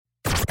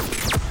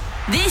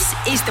This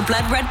is the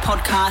Blood Red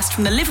podcast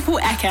from the Liverpool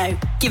Echo,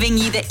 giving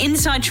you the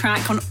inside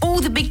track on all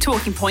the big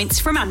talking points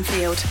from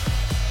Anfield.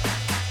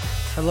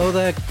 Hello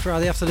there,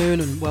 Friday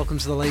afternoon, and welcome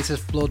to the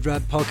latest Blood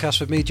Red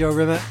podcast with me, Joe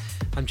Rimmer.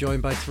 I'm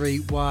joined by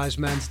three wise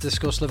men to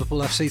discuss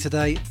Liverpool FC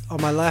today.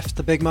 On my left,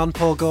 the big man,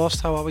 Paul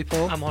Gorst. How are we,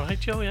 Paul? I'm alright,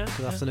 Joe, yeah.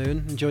 Good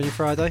afternoon. Enjoying your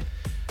Friday?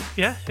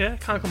 Yeah,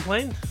 can't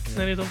complain. It's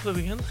nearly done for the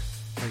weekend.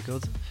 Very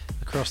good.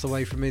 Across the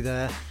way from me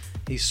there,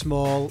 he's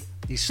small,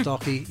 he's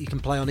stocky, he can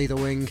play on either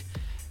wing.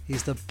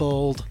 He's the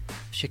bald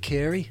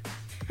Shaqiri,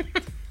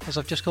 as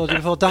I've just called you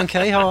before. Dan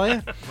Kay, how are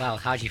you? Well,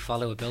 how do you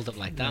follow a build-up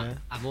like that? Yeah.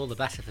 I'm all the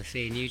better for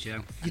seeing you,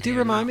 Joe. You do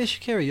remind me of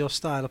Shaqiri, your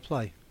style of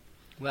play.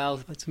 Well,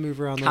 I like to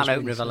move around can those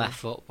open wings, with a left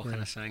foot, what yeah.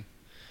 can I say?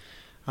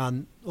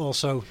 And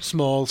also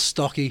small,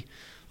 stocky,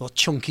 or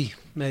chunky,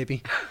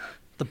 maybe.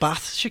 The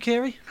Bath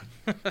Shaqiri?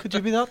 Could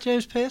you be that,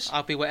 James Pearce?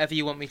 I'll be whatever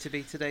you want me to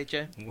be today,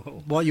 Joe.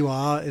 Whoa. What you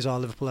are is our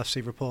Liverpool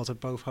FC reporter,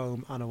 both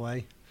home and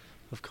away,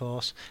 of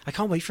course. I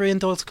can't wait for Ian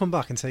Doyle to come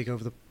back and take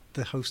over the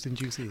hosting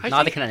duties.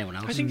 Neither can anyone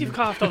else. I think you've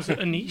carved out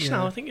a niche Yeah,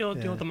 now. I think you're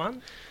yeah. the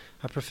man.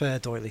 I prefer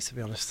Doyley, to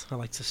be honest. I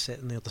like to sit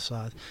on the other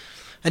side.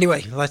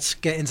 Anyway, let's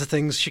get into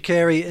things.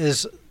 Shaqiri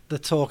is the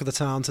talk of the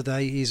town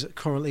today. He's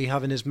currently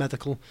having his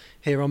medical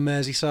here on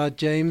Merseyside.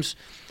 James,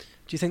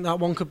 do you think that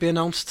one could be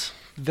announced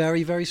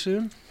very, very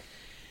soon?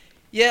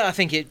 Yeah, I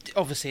think it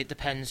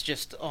depends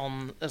just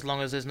on as long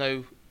as there's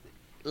no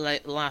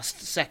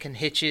last second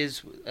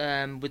hitches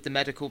with the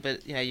medical,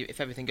 but you know, if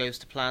everything goes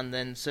to plan,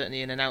 then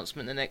certainly an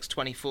announcement in the next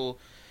 24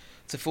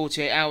 to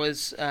 48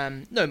 hours.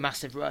 No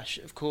massive rush,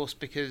 of course,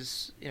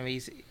 because you know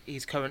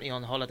he's currently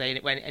on holiday.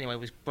 Anyway,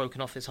 was broken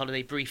off his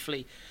holiday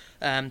briefly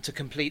to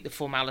complete the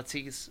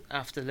formalities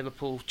after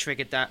Liverpool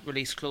triggered that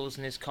release clause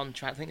in his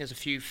contract. I think there's a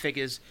few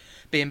figures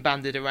being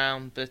bandied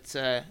around, but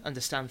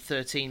understand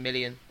 13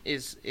 million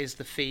is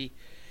the fee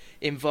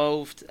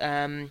involved,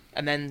 and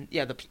then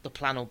the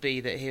plan will be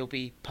that he'll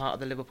be part of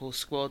the Liverpool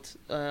squad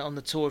on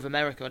the tour of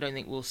America. I don't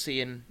think we'll see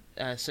him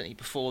certainly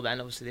before then.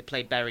 Obviously they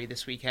play Bury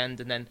this weekend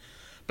and then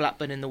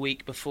Blackburn in the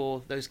week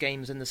before those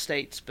games in the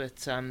States,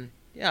 but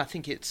I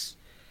think it's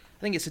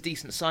a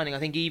decent signing. I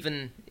think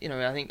even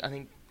I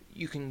think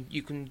you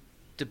can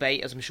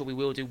debate, as I'm sure we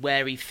will do,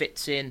 where he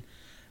fits in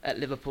at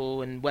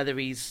Liverpool and whether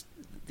he's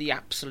the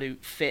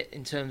absolute fit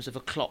in terms of a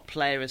Klopp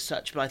player as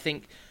such, but I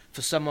think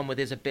for someone with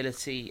his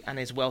ability and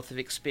his wealth of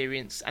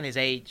experience and his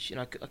age,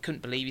 I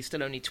couldn't believe he's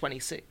still only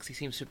 26. He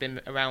seems to have been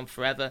around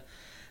forever.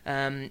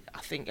 I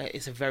think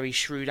it's a very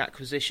shrewd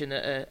acquisition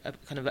at a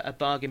kind of a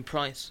bargain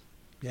price.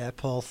 Yeah,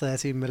 Paul,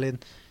 13 million.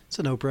 It's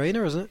a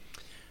no-brainer, isn't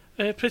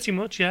it? Pretty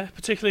much, yeah.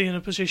 Particularly in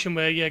a position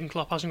where Jurgen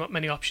Klopp hasn't got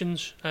many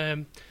options.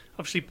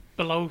 Obviously,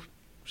 below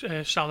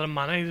Salah and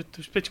Mane,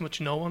 there's pretty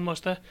much no one,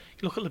 was there?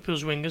 You look at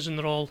Liverpool's wingers and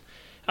they're all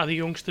either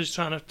youngsters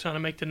trying to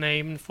make the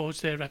name and forge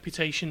their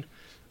reputation,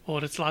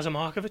 or it's Lazar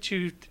Markovic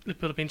who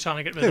Liverpool have been trying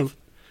to get rid of.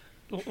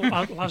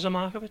 Lazar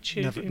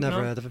Markovic?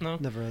 Never heard of him. No.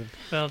 Never heard of him.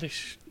 Well,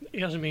 he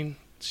hasn't been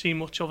seen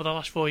much over the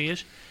last 4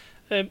 years.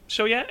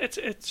 So yeah,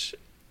 it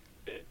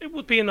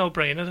would be a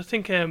no-brainer. I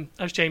think,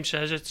 as James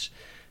says, it's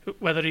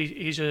whether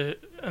he's an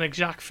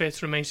exact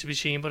fit remains to be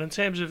seen. But in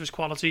terms of his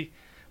quality,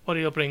 what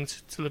he'll bring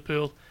to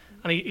Liverpool,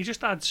 and he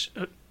just adds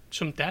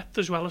some depth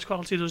as well as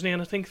quality, doesn't he?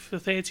 And I think for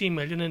 13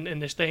 million in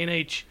this day and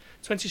age,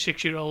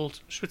 26-year-old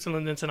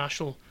Switzerland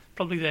international,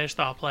 probably their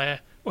star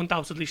player,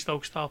 undoubtedly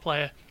Stoke star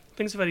player. I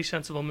think it's a very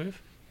sensible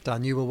move.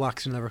 Dan, you were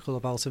waxing lyrical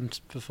about him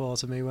before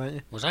to me, weren't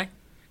you? Was I?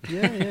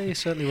 Yeah, you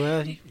certainly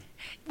were.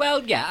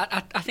 Well,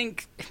 yeah, I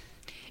think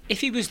if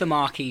he was the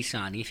marquee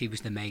signing, if he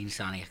was the main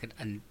signing,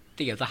 and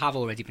there have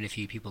already been a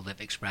few people that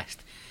have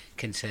expressed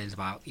concerns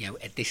about,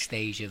 at this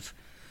stage of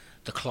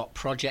the Klopp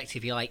project,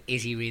 if you like,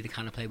 is he really the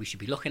kind of player we should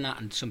be looking at?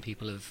 And some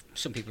people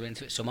are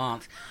into it, some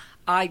aren't.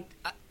 I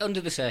under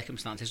the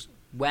circumstances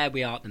where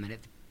we are at the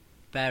minute,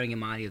 bearing in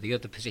mind the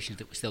other positions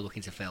that we're still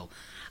looking to fill,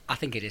 I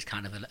think it is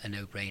kind of a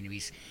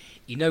no-brainer.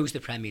 He knows the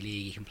Premier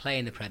League, he can play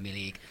in the Premier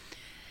League.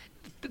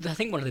 But I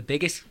think one of the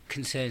biggest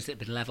concerns that have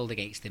been levelled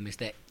against him is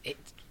that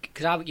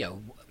because I've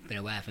been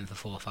aware of him for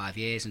 4 or 5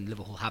 years, and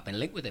Liverpool have been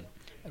linked with him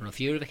on a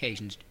few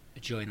occasions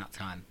during that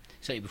time,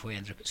 certainly before he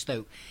ended up at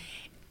Stoke.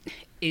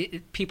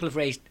 People have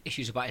raised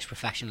issues about his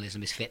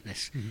professionalism, his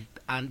fitness,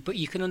 but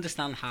you can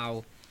understand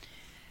how,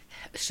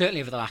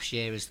 certainly over the last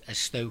year, as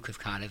Stoke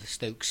have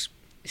Stoke's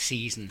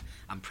season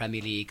and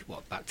Premier League,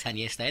 about 10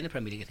 years stay in the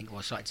Premier League, I think it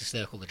was, starting to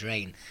circle the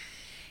drain,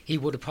 he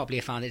would have probably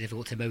found it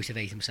difficult to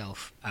motivate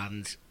himself,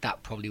 and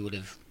that probably would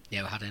have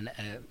had an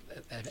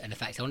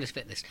effect on his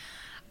fitness.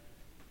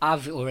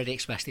 I've already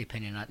expressed the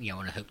opinion, and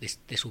I hope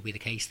this will be the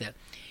case, that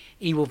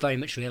he will very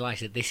much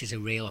realise that this is a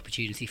real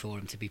opportunity for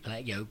him to be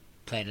playing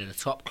at a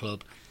top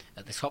club,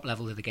 at the top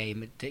level of the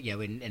game,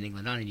 in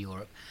England and in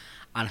Europe,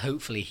 and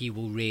hopefully he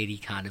will really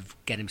kind of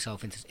get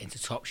himself into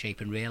top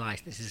shape and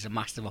realise this is a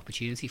massive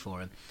opportunity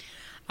for him.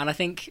 And I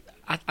think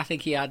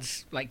he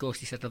adds, like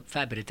Gorsty said, a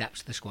fair bit of depth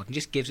to the squad and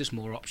just gives us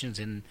more options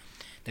in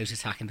those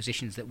attacking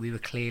positions that we were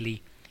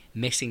clearly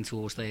missing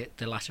towards the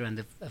latter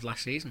end of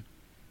last season.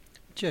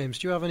 James,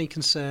 do you have any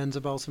concerns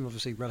about him?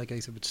 Obviously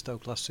relegated with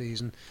Stoke last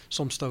season.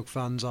 Some Stoke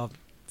fans, our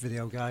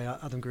video guy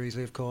Adam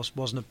Greasley, of course,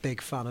 wasn't a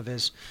big fan of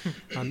his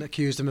and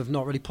accused him of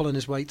not really pulling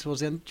his weight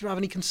towards the end. Do you have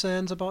any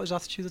concerns about his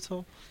attitude at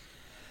all?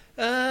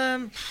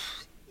 Yeah,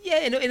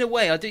 in a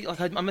way, I do.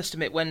 Like, I must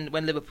admit, when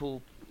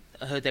Liverpool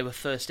heard they were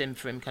first in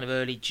for him, kind of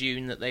early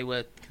June, that they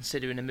were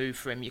considering a move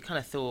for him, you kind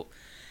of thought.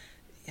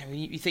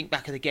 You think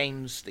back of the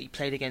games that he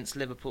played against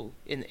Liverpool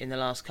in the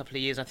last couple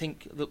of years. I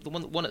think the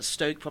one at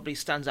Stoke probably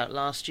stands out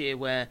last year,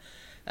 where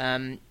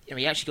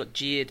he actually got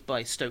jeered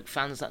by Stoke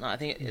fans that night. I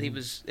think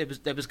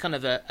there was kind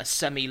of a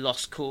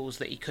semi-lost cause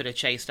that he could have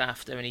chased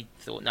after, and he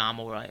thought, "Nah, I'm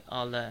all right.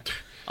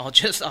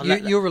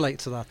 You'll relate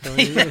to that, though.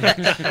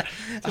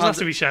 Doesn't have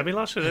to be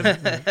semi-lost with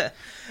him.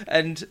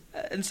 and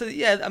so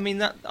yeah, I mean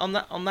that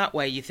on that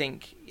way, you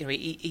think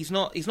he's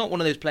not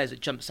one of those players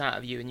that jumps out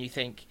of you and you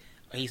think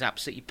he's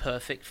absolutely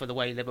perfect for the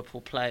way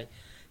Liverpool play,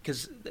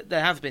 because there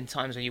have been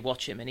times when you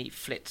watch him and he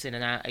flits in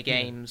and out of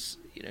games.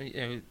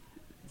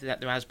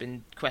 That there has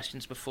been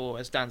questions before,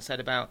 as Dan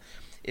said, about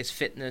his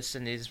fitness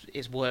and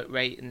his work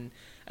rate and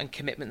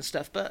commitment and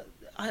stuff. But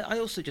I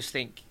also just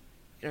think,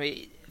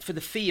 for the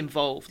fee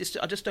involved,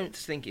 I just don't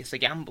think it's a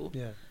gamble.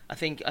 Yeah. I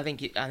think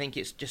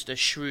it's just a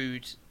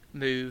shrewd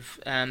move.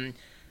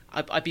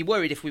 I'd be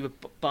worried if we were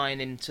buying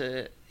him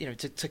to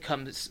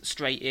come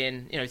straight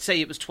in.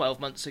 Say it was 12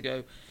 months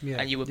ago,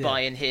 and you were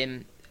buying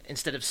him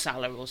instead of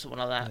Salah or someone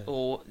like that,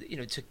 or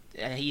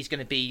he's going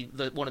to be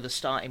one of the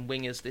starting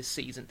wingers this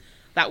season.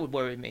 That would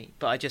worry me.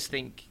 But I just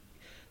think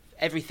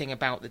everything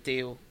about the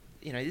deal.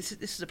 This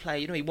is a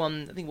player. He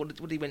won. I think what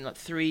did he win? Like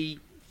three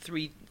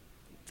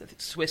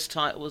Swiss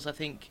titles. I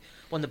think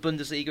won the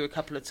Bundesliga a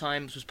couple of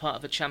times. Was part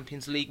of a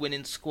Champions League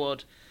winning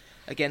squad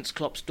against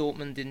Klopp's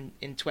Dortmund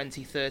in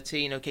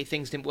 2013. Okay,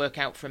 things didn't work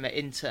out for him at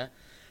Inter,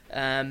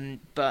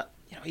 but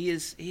he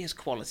is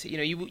quality.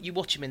 You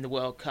watch him in the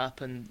World Cup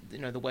and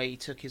the way he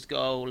took his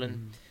goal,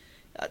 and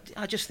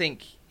I just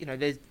think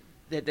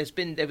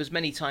there was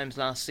many times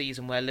last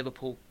season where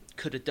Liverpool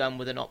could have done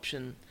with an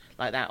option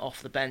like that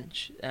off the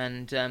bench,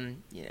 and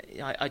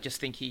I just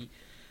think he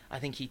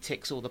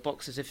ticks all the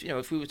boxes.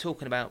 If we were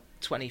talking about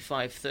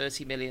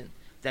 25-30 million,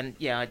 then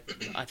I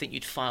think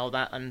you'd file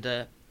that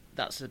under.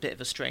 That's a bit of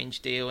a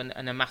strange deal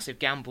and a massive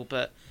gamble,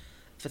 but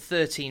for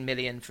 13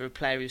 million for a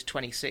player who's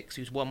 26,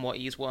 who's won what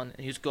he's won,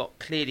 and who's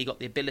clearly got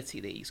the ability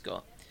that he's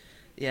got,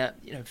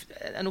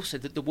 and also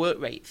the work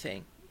rate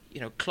thing.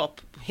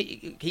 Klopp,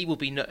 he will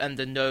be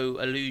under no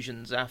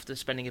illusions after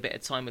spending a bit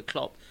of time with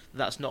Klopp.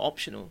 That's not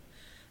optional,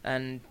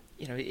 and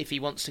if he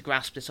wants to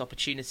grasp this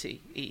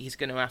opportunity, he's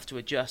going to have to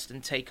adjust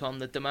and take on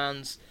the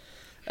demands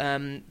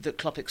that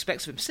Klopp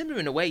expects of him. Similar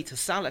in a way to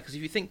Salah, because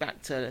if you think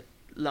back to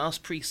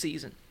last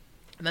pre-season.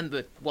 I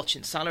remember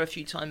watching Salah a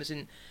few times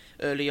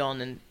early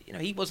on, and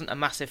he wasn't a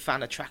massive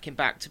fan of tracking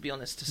back, to be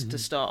honest, to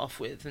start off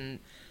with, and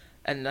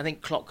I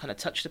think Klopp kind of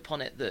touched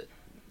upon it, that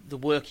the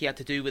work he had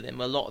to do with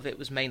him, a lot of it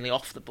was mainly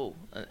off the ball,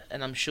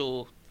 and I'm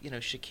sure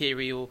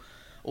Shaqiri will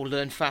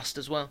learn fast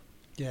as well.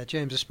 Yeah,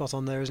 James is spot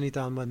on there, isn't he,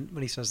 Dan,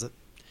 when he says that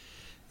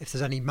if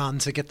there's any man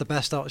to get the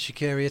best out of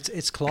Shaqiri,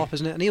 it's Klopp,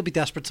 isn't it? And he'll be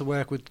desperate to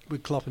work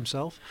with Klopp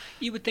himself.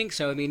 You would think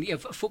so. I mean,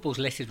 football's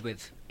littered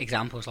with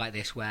examples like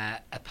this,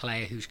 where a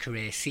player whose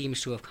career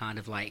seems to have kind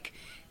of like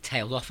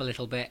tailed off a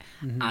little bit,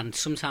 and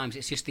sometimes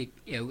it's just the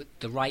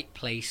right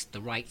place, the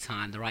right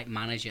time, the right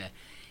manager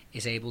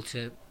is able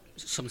to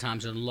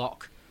sometimes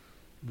unlock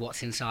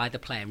what's inside the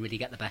player and really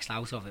get the best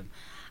out of him.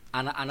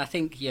 And I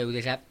think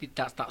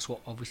that's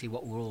what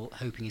we're all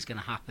hoping is going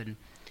to happen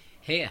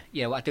here.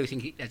 I don't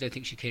think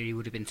Shaqiri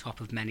would have been top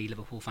of many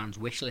Liverpool fans'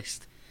 wish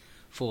list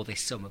for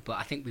this summer, but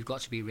I think we've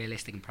got to be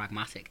realistic and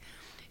pragmatic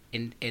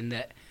in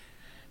that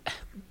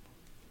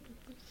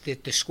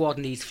the squad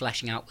needs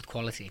fleshing out with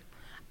quality,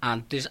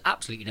 and there's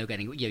absolutely no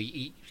getting.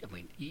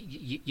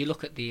 You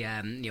look at the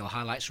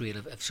highlights reel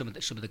of some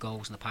of the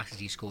goals and the passes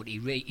he scored.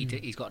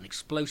 He's got an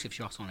explosive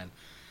shot on him,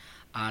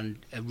 and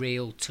a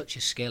real touch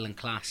of skill and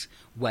class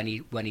when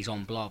he's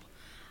on blob.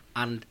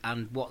 And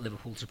what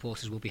Liverpool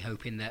supporters will be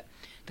hoping that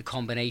the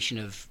combination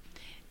of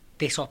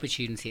this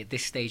opportunity at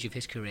this stage of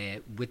his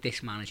career, with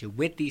this manager,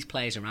 with these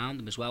players around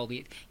them as well.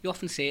 You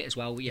often see it as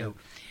well.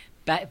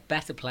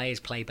 Better players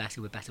play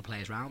better with better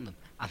players around them.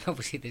 And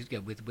obviously,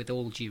 with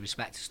all due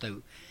respect to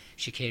Stoke,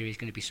 Shaqiri is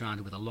going to be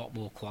surrounded with a lot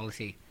more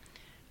quality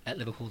at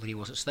Liverpool than he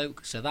was at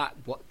Stoke. So that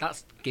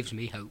gives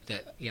me hope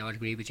that I'd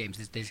agree with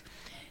James.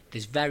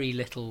 There's very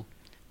little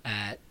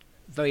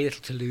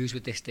to lose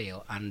with this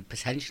deal, and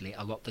potentially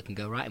a lot that can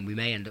go right, and we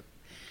may end up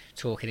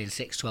talking in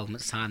 6-12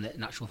 months' time that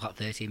in actual fact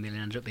 13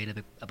 million ended up being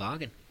a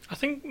bargain. I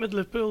think with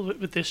Liverpool,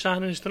 with this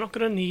signing, is they're not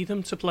going to need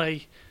him to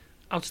play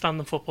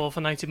outstanding football for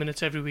 90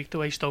 minutes every week the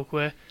way Stoke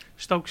were.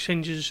 Stoke's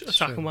hinges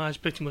attacking wise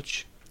pretty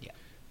much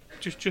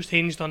just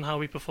hinged on how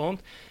he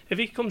performed. If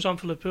he comes on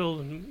for Liverpool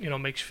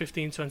and makes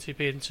 15-20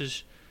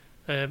 appearances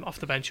off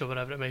the bench or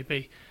whatever it may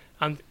be,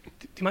 and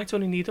they might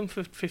only need him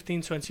for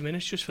 15-20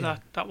 minutes just for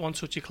that one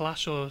touch of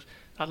class, or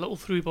that little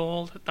through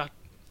ball, that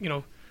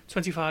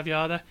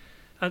 25-yarder.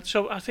 And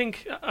so I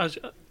think, as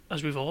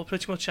as we've all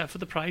pretty much said, for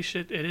the price,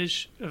 it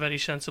is a very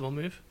sensible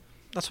move.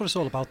 That's what it's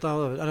all about,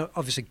 though. And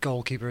obviously,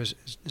 goalkeeper is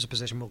a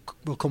position.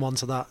 We'll come on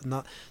to that,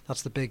 and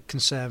that's the big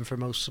concern for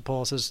most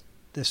supporters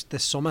this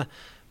summer.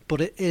 But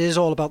it is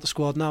all about the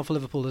squad now for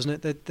Liverpool,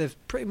 isn't it?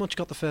 They've pretty much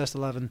got the first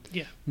 11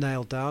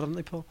 nailed down, haven't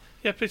they, Paul?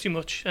 Yeah, pretty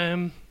much.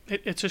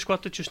 It's a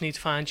squad that just needs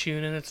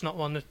fine-tuning. It's not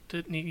one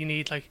that you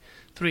need like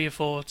 3 or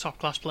 4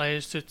 top-class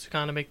players to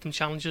kind of make them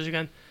challengers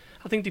again.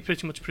 I think they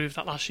pretty much proved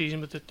that last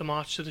season with the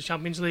march to the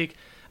Champions League.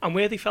 And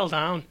where they fell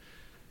down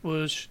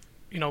was,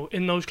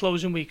 in those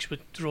closing weeks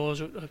with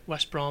draws at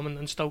West Brom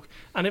and Stoke.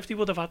 And if they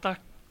would have had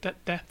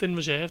that depth in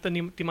reserve,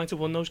 then they might have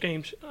won those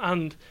games.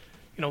 And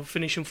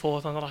finishing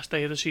 4th on the last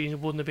day of the season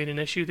wouldn't have been an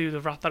issue. They would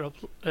have wrapped that up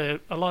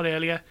a lot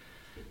earlier,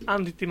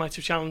 and they might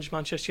have challenged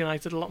Manchester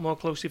United a lot more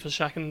closely for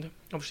second.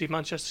 Obviously,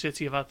 Manchester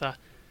City have had that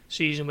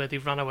season where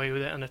they've ran away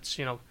with it, and it's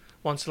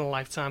once in a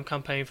lifetime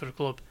campaign for the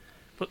club.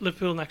 But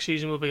Liverpool next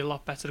season will be a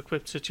lot better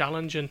equipped to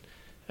challenge, and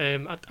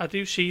I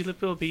do see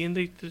Liverpool being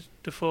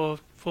the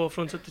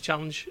forefront of the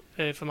challenge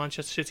for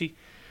Manchester City.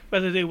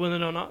 Whether they win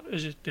it or not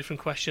is a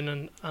different question,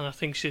 and I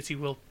think City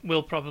will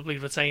probably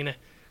retain it.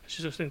 I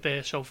just think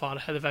they're so far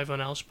ahead of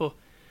everyone else. But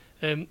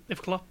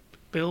if Klopp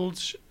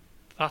builds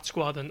that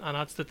squad and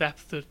adds the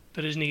depth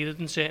that is needed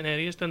in certain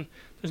areas, then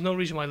there's no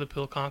reason why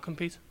Liverpool can't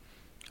compete.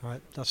 All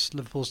right, that's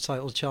Liverpool's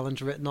title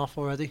challenge written off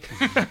already.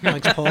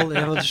 Thanks, Paul.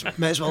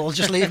 May as well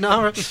just leave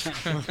now.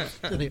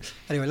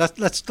 Anyway,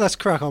 let's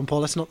crack on,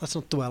 Paul. Let's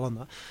not dwell on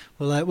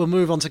that. We'll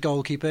move on to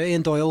goalkeeper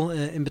Ian Doyle.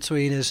 In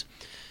between his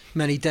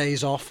many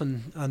days off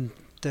and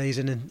days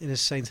in his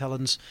St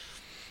Helens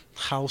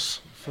house,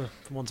 for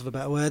want of a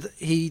better word,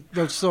 he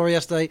wrote a story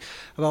yesterday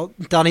about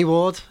Danny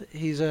Ward.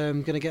 He's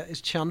going to get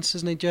his chance,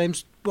 isn't he,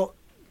 James? But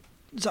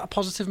is that a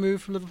positive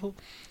move from Liverpool?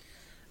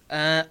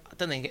 I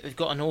don't think we've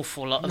got an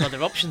awful lot of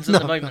other options at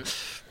the moment.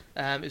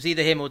 It was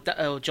either him or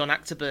John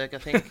Achterberg, I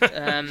think.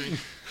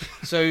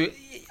 So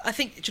I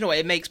think, do you know what,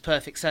 it makes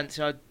perfect sense.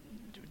 I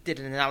did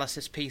an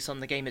analysis piece on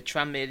the game at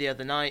Tranmere the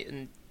other night,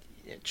 and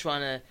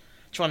trying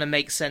to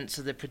make sense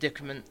of the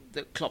predicament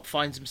that Klopp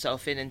finds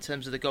himself in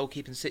terms of the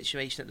goalkeeping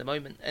situation at the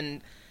moment.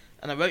 And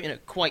I wrote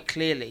quite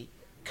clearly,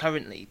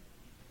 currently,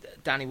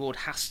 Danny Ward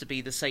has to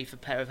be the safer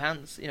pair of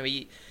hands.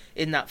 He,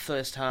 in that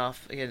first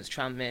half against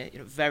Tranmere,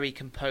 very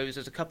composed.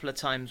 There's a couple of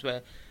times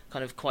where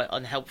kind of quite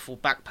unhelpful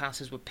back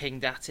passes were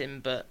pinged at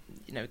him, but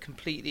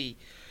completely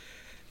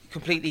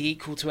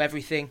equal to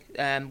everything.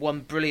 One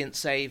brilliant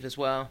save as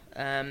well.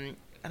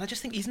 And I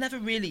just think he's never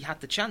really had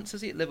the chance,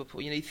 has he, at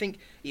Liverpool? You think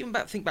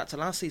back to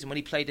last season when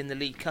he played in the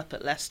League Cup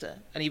at Leicester,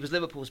 and he was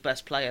Liverpool's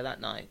best player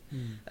that night.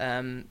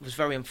 It was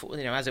very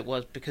unfortunate, as it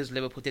was, because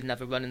Liverpool didn't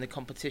have a run in the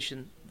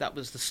competition. That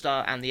was the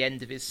start and the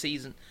end of his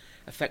season,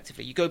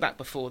 effectively. You go back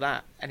before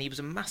that, and he was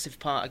a massive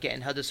part of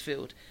getting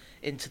Huddersfield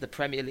into the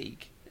Premier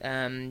League.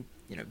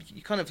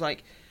 You kind of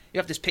like, you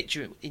have this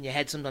picture in your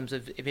head sometimes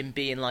of him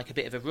being like a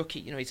bit of a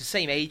rookie. He's the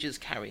same age as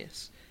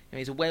Karius.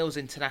 He's a Wales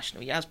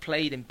international. He has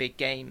played in big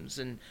games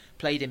and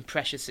played in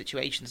precious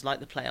situations like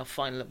the playoff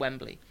final at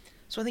Wembley.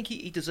 So I think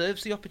he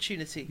deserves the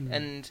opportunity.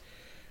 And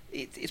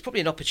it's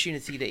probably an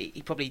opportunity that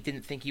he probably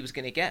didn't think he was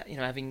going to get,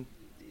 having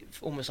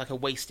almost like a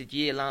wasted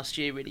year last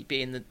year, really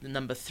being the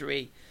number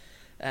 3.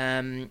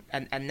 And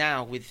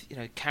now with,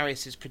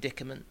 Karius's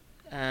predicament,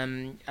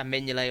 and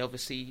Mignolet,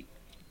 obviously,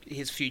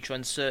 his future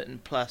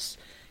uncertain, plus...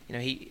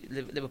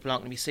 Liverpool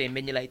aren't going to be seeing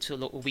Mignolet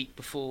till a week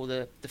before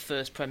the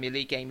first Premier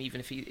League game, even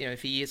if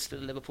he is still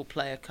a Liverpool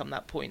player come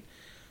that point.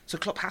 So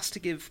Klopp has to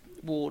give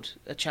Ward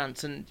a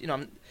chance, and it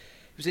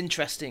was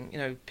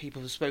interesting.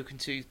 People have spoken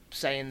to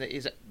saying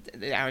that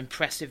how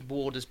impressive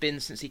Ward has been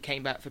since he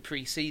came back for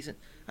pre-season,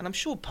 and I'm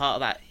sure part of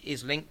that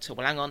is linked to,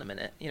 well, hang on a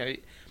minute,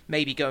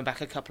 maybe going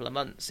back a couple of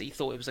months, he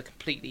thought it was a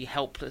completely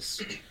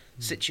helpless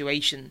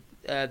situation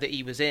that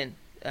he was in,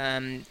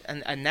 and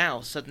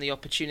now suddenly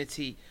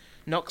opportunity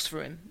knocks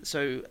for him.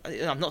 So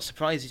I'm not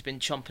surprised he's been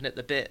chomping at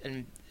the bit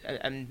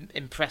and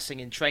impressing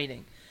in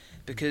training,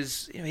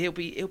 because he'll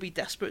be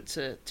desperate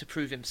to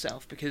prove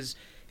himself, because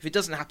if it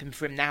doesn't happen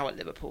for him now at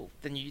Liverpool,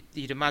 then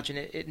you'd imagine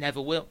it never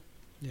will.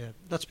 Yeah,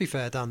 let's be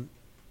fair, Dan.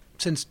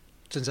 Since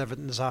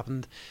everything has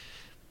happened,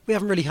 we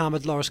haven't really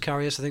hammered Loris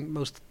Karius. I think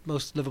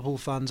most Liverpool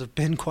fans have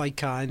been quite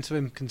kind to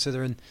him,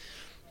 considering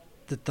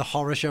the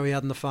horror show he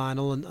had in the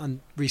final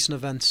and recent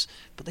events.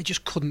 But they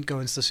just couldn't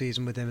go into the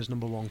season with him as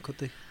number 1, could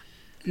they?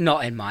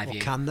 Not in my view.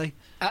 Or can they?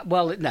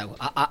 Well, no,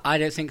 I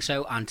don't think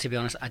so. And to be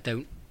honest, I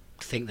don't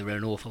think there are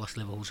an awful lot of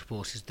Liverpool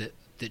supporters that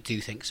do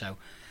think so.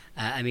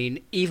 I mean,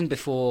 even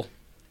before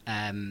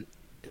the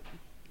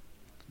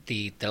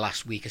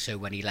last week or so,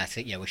 when he let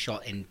a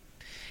shot in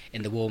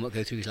the warm-up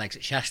go through his legs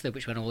at Chester,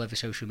 which went all over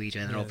social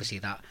media, and then obviously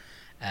that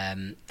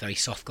very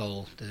soft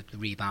goal, the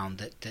rebound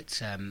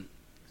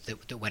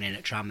that went in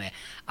at Tranmere,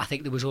 I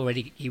think he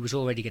was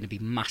already going to be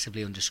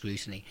massively under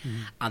scrutiny.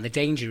 And the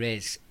danger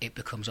is it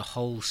becomes a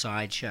whole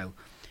sideshow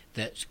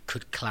that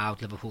could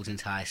cloud Liverpool's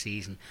entire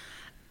season.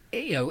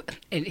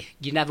 And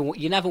you never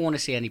want to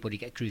see anybody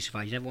get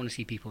crucified. You never want to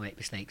see people make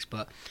mistakes.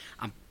 But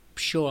I'm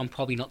sure I'm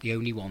probably not the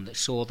only one that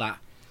saw that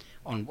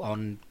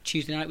on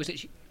Tuesday night. Was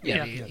it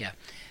Yeah.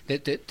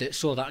 That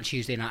saw that on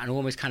Tuesday night and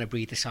almost kind of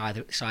breathed a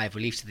sigh of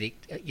relief to the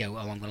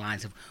along the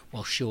lines of,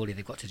 well, surely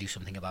they've got to do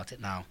something about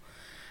it now.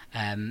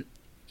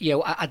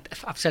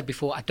 I've said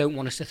before, I don't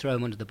want us to throw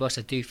him under the bus.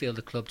 I do feel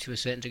the club, to a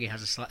certain degree,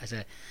 has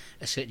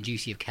a certain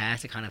duty of care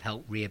to kind of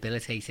help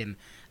rehabilitate him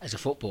as a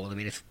footballer. I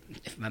mean, if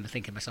I remember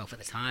thinking myself at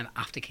the time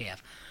after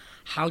Kiev,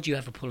 how do you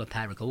ever pull a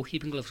pair of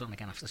goalkeeping gloves on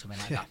again after something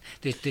like that?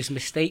 There's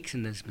mistakes,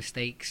 and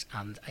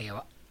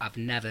I've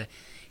never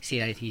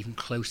seen anything even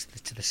close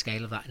to the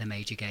scale of that in a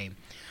major game.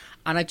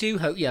 And I do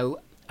hope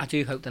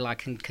the lad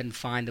can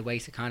find a way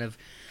to kind of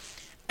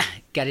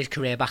get his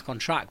career back on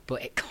track,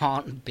 but it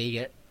can't be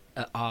at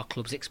our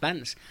club's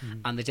expense.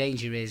 And the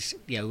danger is,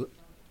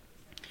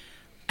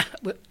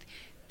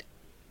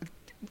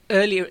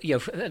 earlier,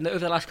 over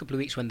the last couple of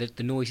weeks when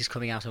the noises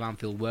coming out of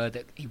Anfield were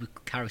that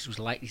Karius was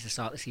likely to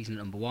start the season at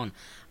number one,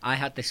 I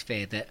had this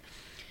fear that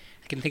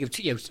I can think of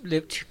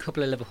a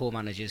couple of Liverpool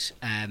managers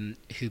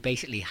who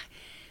basically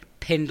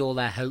pinned all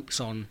their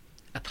hopes on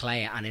a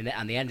player, and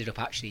they ended up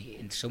actually,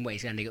 in some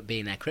ways, ending up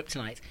being their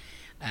kryptonite.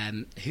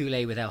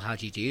 Houlé with El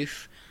Hadji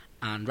Diouf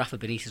and Rafa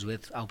Benitez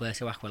with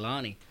Alberto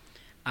Aquilani.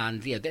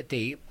 And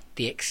the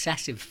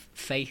excessive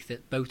faith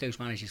that both those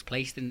managers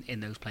placed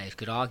in those players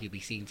could arguably be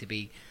seen to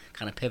be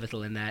kind of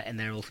pivotal in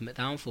their ultimate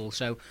downfall.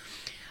 So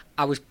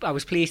I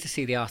was pleased to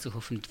see the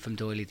article from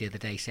Doyley the other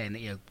day saying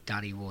that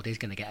Danny Ward is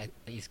going to get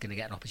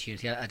an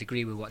opportunity. I'd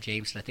agree with what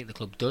James said. I think the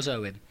club does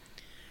owe him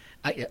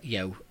a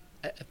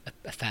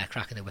fair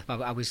crack at the whip.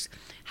 I was,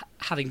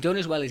 having done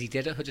as well as he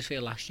did at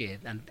Huddersfield last year,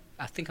 and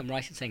I think I'm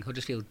right in saying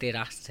Huddersfield did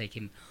ask to take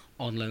him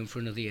on loan for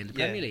another year in the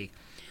Premier League.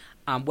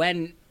 And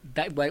when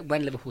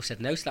Liverpool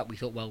said no to that, we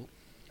thought, well,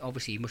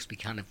 obviously he must be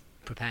kind of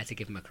prepared to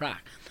give him a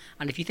crack.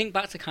 And if you think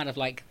back to kind of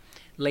like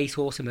late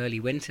autumn, early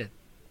winter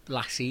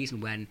last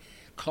season, when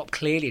Klopp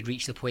clearly had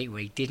reached the point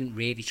where he didn't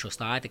really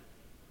trust either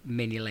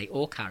Mignolet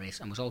or Karius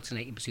and was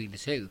alternating between the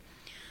two,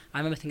 I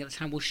remember thinking at the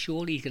time, well,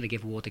 surely he's going to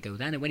give Ward a go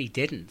then. And when he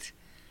didn't,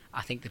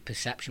 I think the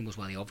perception was,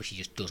 well, he obviously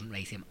just doesn't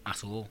rate him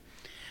at all.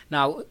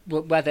 Now,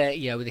 whether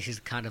this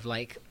is kind of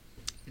like,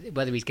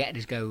 whether he's getting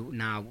his go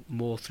now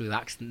more through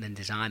accident than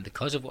design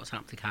because of what's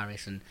happened to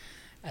Karius and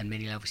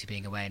Mignolet obviously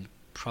being away and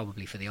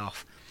probably for the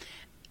off,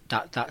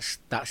 that's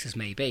as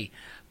may be.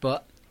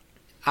 But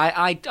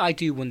I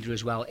do wonder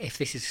as well if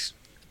this is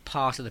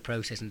part of the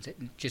process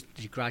and just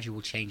a gradual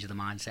change of the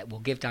mindset.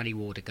 We'll give Danny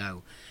Ward a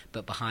go,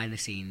 but behind the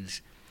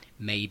scenes,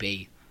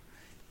 maybe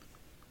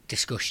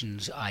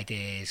discussions,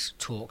 ideas,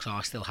 talks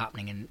are still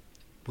happening, and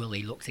will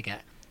he look to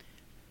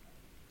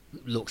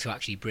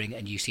actually bring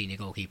a new senior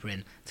goalkeeper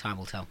in? Time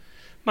will tell.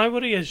 My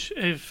worry is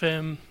if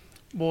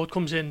Ward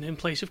comes in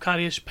place of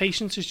Karius,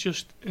 patience is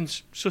just in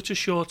such a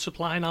short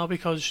supply now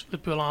because the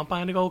Liverpool aren't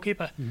buying a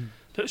goalkeeper.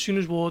 That as soon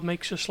as Ward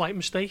makes a slight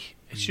mistake,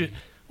 it's just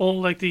all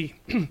like the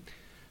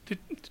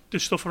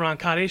stuff around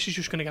Karius is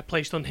just going to get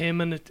placed on him,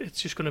 and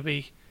it's just going to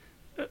be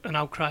an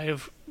outcry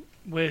of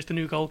where's the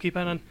new goalkeeper,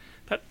 and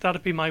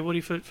that'd be my worry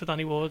for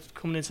Danny Ward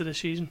coming into this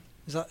season.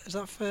 Is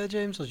that fair,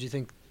 James, or do you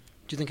think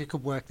it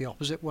could work the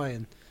opposite way,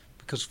 and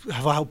because of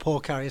how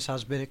poor Karius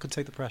has been, it could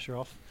take the pressure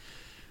off?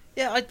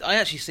 Yeah, I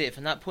actually see it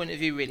from that point of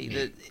view, really,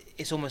 that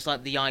it's almost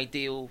like the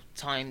ideal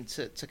time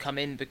to come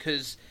in,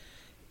 because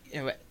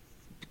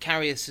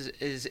Karius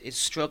is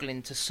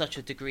struggling to such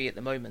a degree at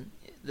the moment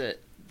that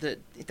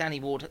Danny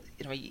Ward,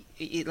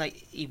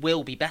 he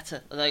will be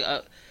better.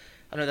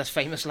 I know that's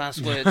famous last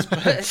words,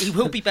 but he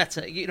will be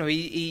better.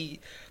 He's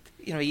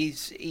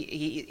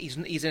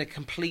in a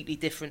completely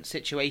different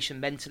situation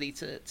mentally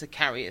to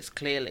Karius,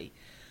 clearly.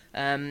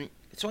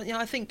 So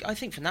I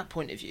think from that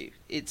point of view,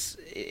 it's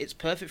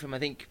perfect for him. I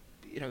think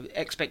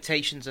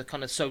expectations are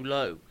kind of so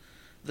low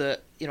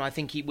that I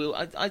think he will.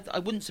 I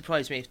wouldn't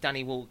surprise me if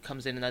Danny Ward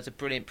comes in and has a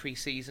brilliant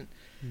pre-season.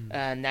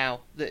 Now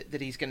that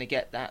he's going to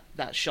get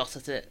that shot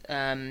at it,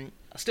 I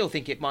still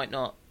think it might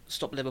not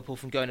stop Liverpool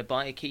from going to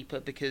buy a keeper,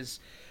 because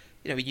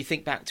you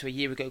think back to a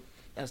year ago,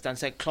 as Dan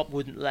said, Klopp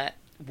wouldn't let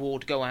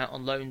Ward go out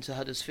on loan to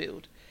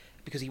Huddersfield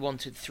because he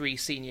wanted 3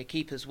 senior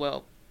keepers.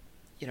 Well,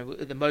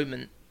 at the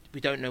moment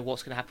we don't know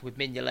what's going to happen with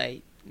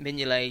Mignolet.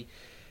 Mignolet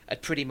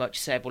had pretty much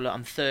said, well, look,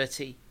 I'm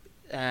 30,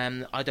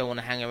 I don't want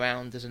to hang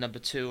around as a number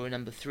 2 or a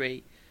number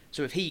 3.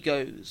 So if he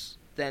goes,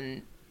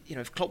 then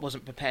if Klopp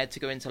wasn't prepared to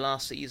go into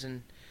last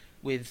season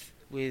with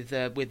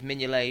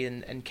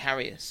Mignolet and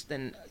Karius,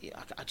 then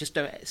I just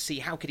don't see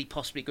how could he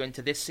possibly go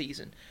into this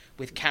season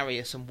with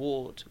Karius and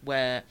Ward,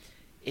 where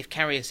if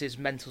Karius's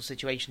mental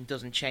situation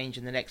doesn't change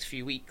in the next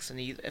few weeks and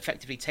he's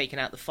effectively taken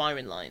out the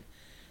firing line,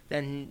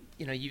 then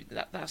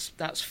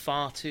that's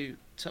far too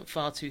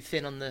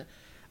thin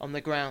on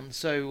the ground.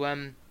 So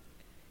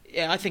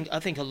I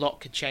think a lot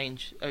could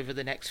change over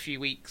the next few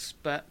weeks,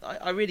 but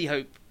I really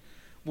hope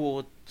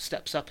Ward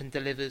steps up and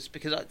delivers,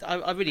 because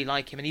I really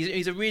like him, and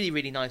he's a really,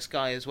 really nice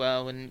guy as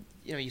well. And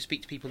you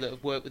speak to people that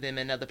have worked with him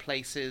in other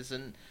places,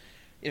 and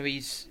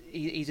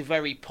he's a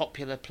very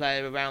popular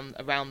player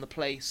around the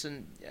place,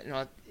 and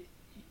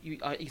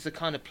he's the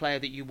kind of player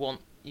that you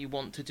want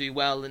to do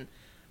well. And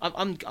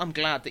I'm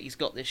glad that he's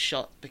got this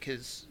shot,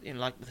 because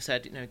like I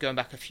said, going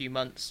back a few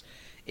months,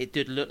 it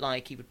did look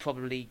like he would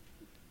probably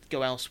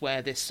go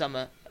elsewhere this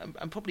summer,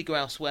 and probably go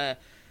elsewhere,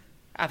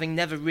 having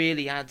never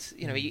really had,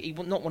 he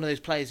not one of those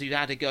players who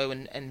had a go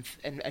and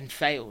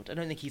failed. I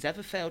don't think he's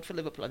ever failed for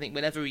Liverpool. I think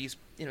whenever he's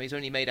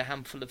only made a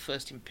handful of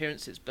first team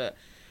appearances, but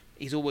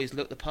he's always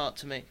looked the part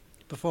to me.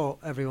 Before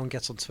everyone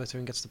gets on Twitter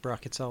and gets the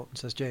brackets out and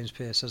says James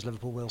Pearce says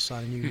Liverpool will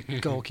sign a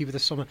new goalkeeper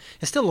this summer,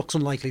 it still looks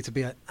unlikely to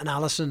be an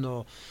Alisson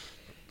or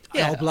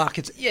Al Black.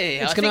 It's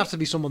going to have to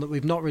be someone that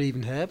we've not really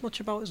even heard much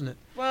about, isn't it?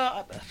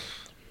 Well,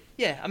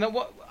 I mean,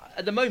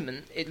 at the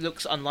moment it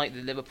looks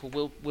unlikely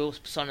Liverpool will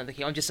sign another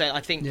key. I'm just saying,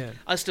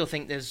 I still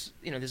think there's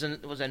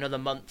another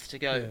month to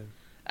go,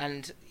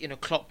 and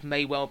Klopp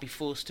may well be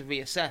forced to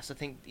reassess. I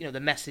think the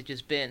message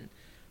has been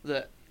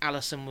that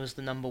Alisson was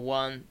the number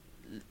one.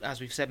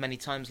 As we've said many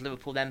times,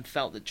 Liverpool then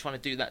felt that trying to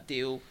do that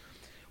deal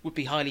would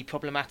be highly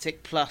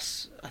problematic.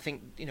 Plus, I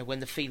think when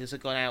the feelers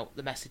had gone out,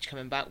 the message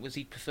coming back was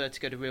he preferred to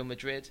go to Real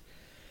Madrid,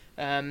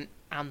 and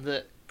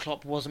that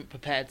Klopp wasn't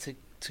prepared to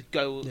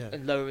go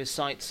and lower his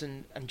sights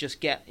and just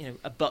get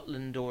a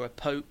Butland or a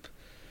Pope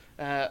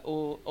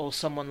or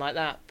someone like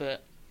that.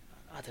 But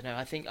I don't know.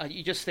 I think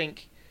you just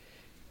think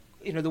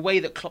the way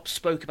that Klopp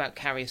spoke about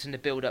Karius in the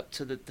build-up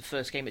to the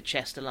first game at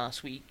Chester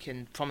last week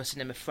and promising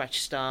him a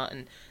fresh start,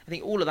 and I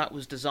think all of that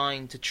was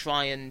designed to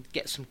try and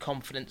get some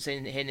confidence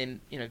in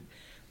him.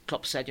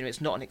 Klopp said,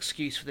 it's not an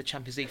excuse for the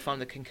Champions League final,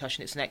 the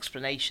concussion, it's an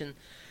explanation.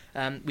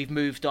 We've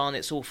moved on,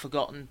 it's all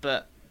forgotten,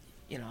 but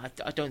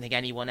I don't think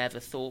anyone ever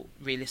thought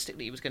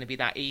realistically it was going to be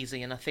that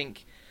easy. And I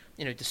think,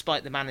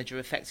 despite the manager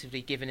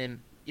effectively giving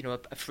him,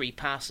 a free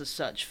pass as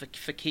such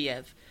for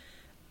Kiev,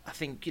 I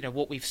think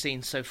what we've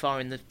seen so far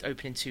in the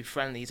opening two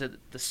friendlies,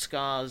 the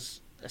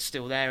scars are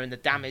still there and the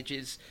damage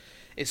is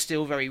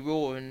still very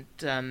raw.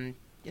 And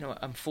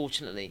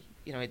unfortunately,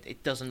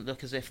 it doesn't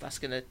look as if that's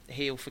going to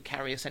heal for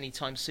Karius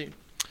anytime soon.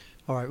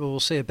 All right, well, we'll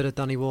see a bit of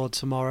Danny Ward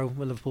tomorrow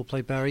when Liverpool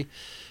play Bury.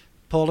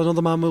 Paul,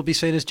 another man we'll be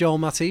seeing is Joel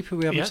Matip, who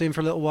we haven't seen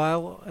for a little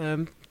while.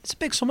 It's a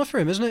big summer for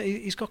him, isn't it?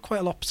 He's got quite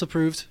a lot to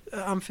prove at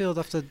Anfield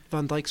after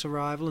Van Dijk's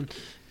arrival and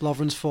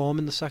Lovren's form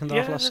in the second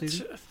half last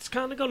season. It's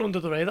kind of gone under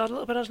the radar a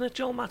little bit, hasn't it,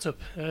 Joel Matip?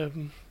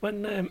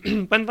 When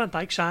Van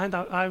Dijk signed,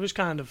 I was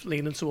kind of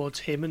leaning towards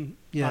him and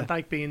Van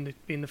Dijk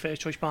being the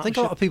first choice partnership. I think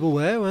a lot of people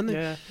were, weren't they?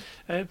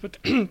 Yeah,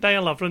 but Dejan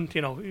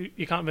Lovren,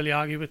 you can't really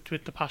argue with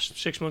the past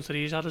 6 months that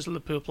he's had as a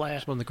Liverpool player.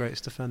 He's one of the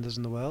greatest defenders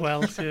in the world.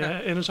 Well,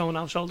 in his own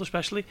household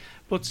especially.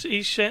 But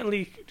he's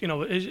certainly,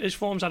 his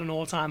form's at an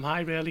all-time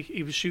high, really.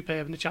 He was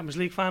superb in the Champions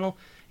League final.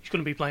 He's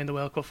going to be playing the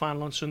World Cup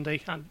final on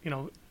Sunday, and,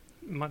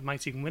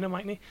 might even win it,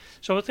 mightn't he?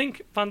 So I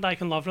think Van Dijk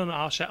and Lovren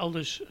are settled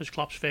as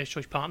Klopp's first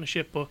choice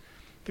partnership, but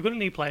they're going to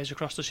need players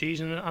across the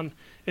season, and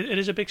it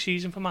is a big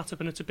season for Matip,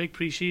 and it's a big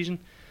pre-season.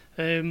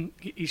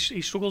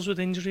 He struggles with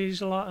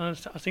injuries a lot, and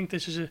I think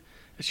this is a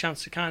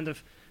chance to kind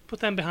of put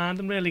them behind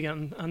him really,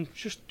 and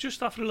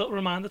just offer a little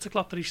reminder to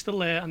Klopp that he's still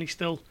there and he's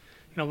still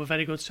a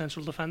very good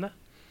central defender.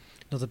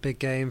 Another big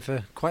game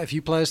for quite a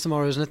few players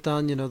tomorrow, isn't it,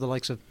 Dan? The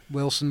likes of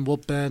Wilson,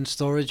 Woodburn,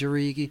 Sturridge,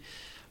 Origi.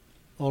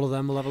 All of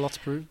them will have a lot to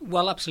prove.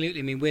 Well,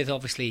 absolutely. I mean, with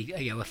obviously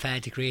a fair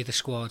degree of the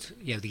squad,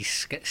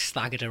 these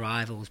staggered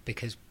arrivals,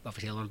 because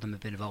obviously a lot of them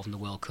have been involved in the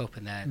World Cup,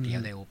 and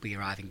they will be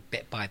arriving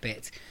bit by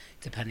bit,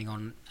 depending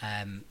on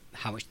when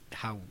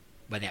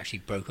they actually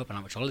broke up and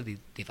how much holiday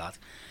they've had.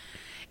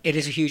 It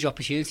is a huge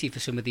opportunity for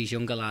some of these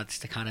younger lads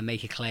to kind of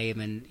make a claim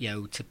and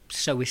to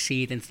sow a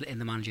seed in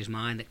the manager's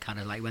mind that kind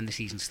of like when the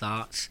season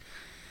starts,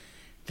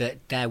 that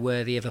they're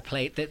worthy of a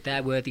play, that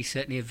they're worthy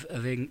certainly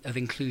of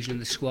inclusion in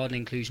the squad and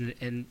inclusion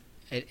in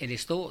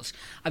his thoughts.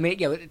 I mean,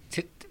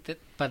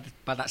 by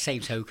that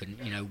same token,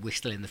 we're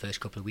still in the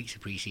first couple of weeks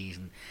of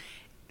pre-season.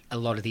 A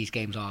lot of these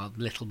games are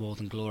little more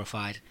than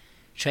glorified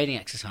training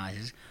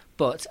exercises.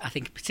 But I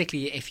think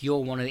particularly if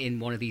you're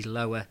in one of these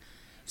lower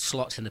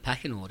slots in the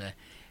pecking order,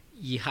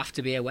 you have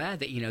to be aware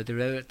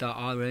that there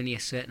are only a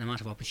certain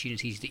amount of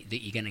opportunities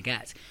that you're going to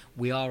get.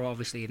 We are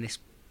obviously in this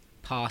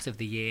part of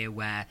the year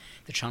where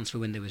the transfer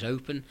window is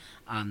open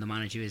and the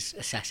manager is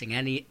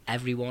assessing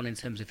everyone in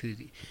terms of who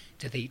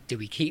do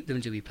we keep them,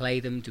 do we play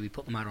them, do we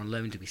put them out on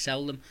loan, do we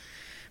sell them,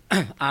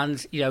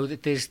 and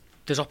there's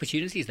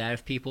opportunities there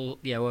if people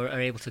are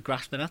able to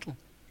grasp the nettle.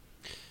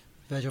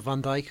 Virgil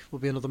van Dijk will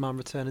be another man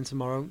returning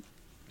tomorrow.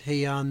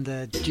 He and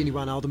Gini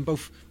Wijnaldum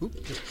both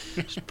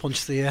just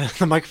punched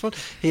the microphone.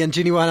 He and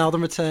Gini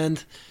Wijnaldum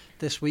returned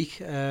this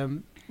week.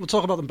 We'll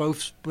talk about them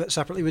both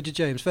separately with you,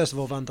 James. First of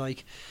all, Van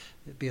Dijk.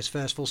 It'd be his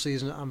first full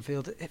season at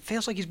Anfield. It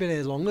feels like he's been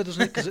here longer,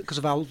 doesn't it? Because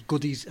of how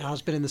good he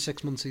has been in the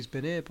 6 months he's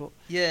been here. But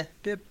yeah,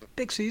 be a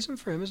big season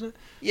for him, isn't it?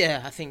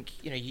 Yeah, I think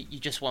you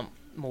just want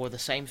more of the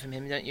same from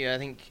him, don't you? I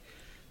think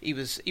he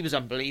was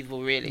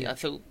unbelievable, really. I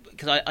thought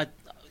because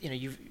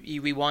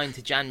you rewind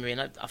to January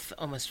and I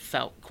almost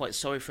felt quite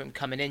sorry for him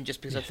coming in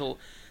just because I thought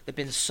there'd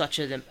been such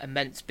an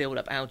immense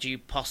build-up. How do you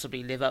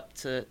possibly live up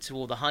to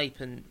all the hype?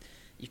 And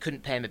you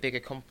couldn't pay him a bigger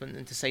compliment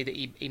than to say that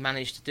he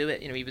managed to do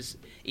it.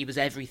 He was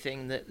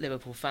everything that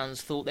Liverpool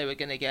fans thought they were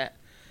going to get,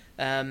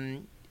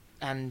 and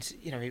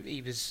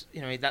he was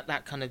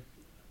that kind of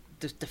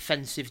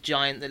defensive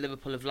giant that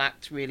Liverpool have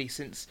lacked really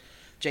since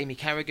Jamie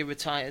Carragher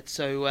retired.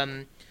 So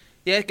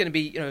it's going to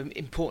be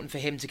important for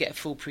him to get a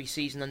full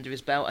pre-season under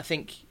his belt. I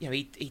think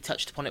he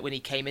touched upon it when he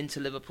came into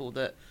Liverpool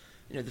that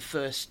the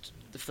first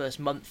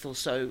month or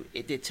so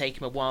it did take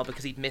him a while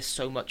because he'd missed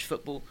so much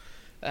football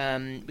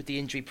with the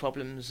injury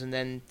problems and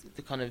then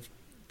the kind of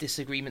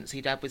disagreements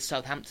he'd had with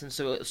Southampton.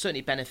 So it'll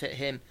certainly benefit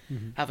him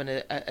having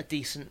a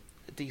decent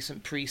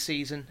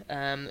pre-season.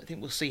 I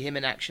think we'll see him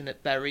in action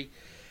at Bury.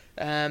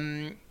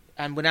 And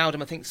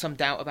Wijnaldum, I think some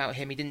doubt about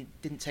him. He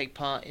didn't take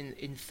part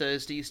in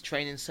Thursday's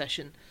training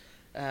session.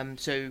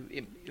 So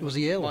was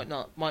he ill?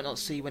 Might not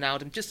see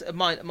Wijnaldum. Just a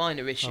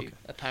minor issue,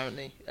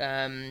 apparently.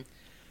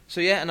 So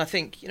yeah, and I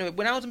think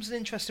Wijnaldum's an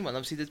interesting one.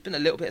 Obviously, there's been a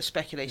little bit of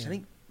speculation. I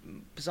think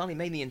bizarrely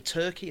mainly in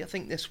Turkey. I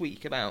think this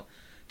week about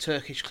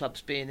Turkish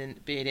clubs being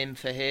in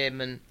for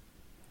him, and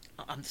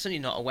I'm certainly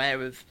not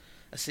aware of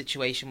a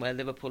situation where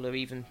Liverpool are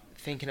even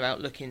thinking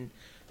about looking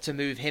to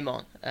move him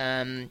on.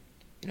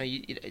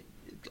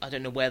 I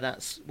don't know where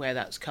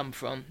that's come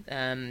from.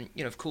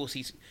 Of course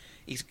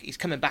he's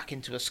coming back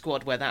into a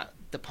squad where that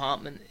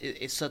department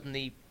is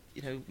suddenly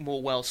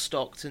more well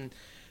stocked and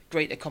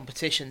greater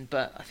competition.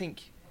 But I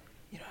think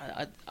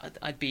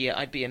I'd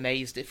be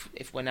amazed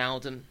if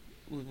Wijnaldum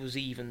was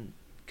even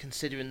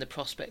considering the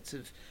prospect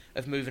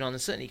of moving on,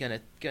 and certainly going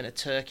to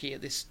Turkey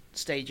at this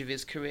stage of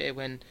his career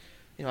when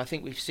I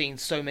think we've seen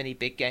so many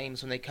big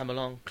games when they come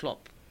along.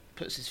 Klopp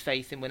puts his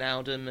faith in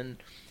Wijnaldum and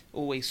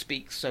always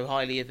speaks so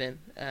highly of him.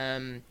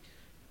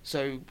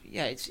 So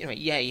yeah, it's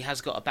he has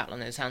got a battle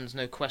on his hands,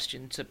 no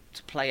question, to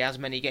play as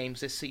many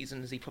games this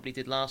season as he probably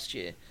did last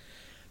year.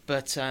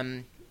 But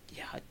I'd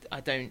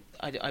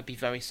be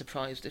very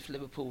surprised if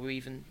Liverpool were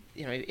even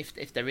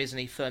if there is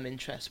any firm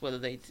interest, whether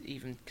they'd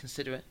even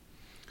consider it.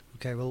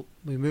 Okay, well,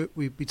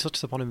 we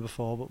touched upon him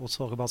before, but we'll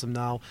talk about him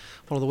now.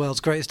 One of the world's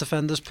greatest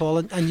defenders, Paul,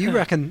 and you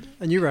reckon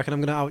I'm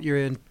going to out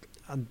you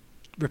and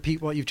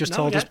repeat what you've just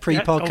told us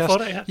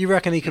pre-podcast. You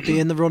reckon he could be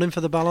in the running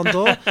for the Ballon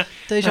d'Or,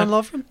 Dejan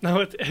Lovren?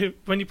 No,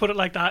 when you put it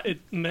like that,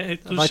 it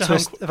does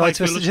sound quite Have I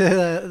twisted you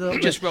there?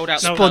 Just rolled out.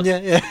 Spun you,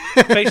 yeah.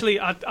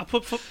 Basically, I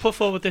put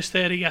forward this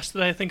theory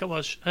yesterday, I think it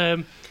was.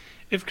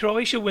 If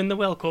Croatia win the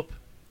World Cup,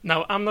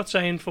 now I'm not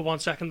saying for 1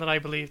 second that I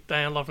believe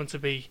Dejan Lovren to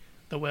be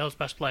the world's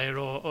best player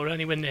or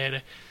anywhere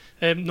near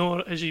it,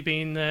 nor has he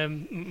been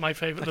my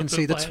favourite. I can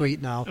see the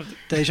tweet now.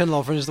 Dejan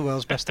Lovren is the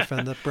world's best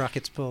defender,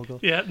 brackets Porgal.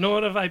 Yeah,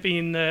 nor have I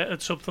been a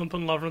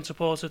sub-thumping Lovren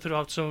supporter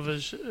throughout some of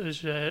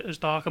his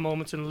darker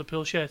moments in the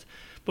Liverpool shirt.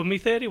 But my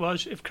theory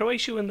was, if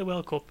Croatia win the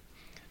World Cup,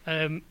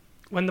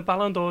 when the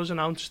Ballon d'Or is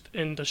announced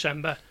in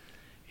December,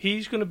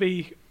 he's going to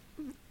be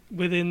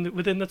within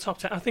the top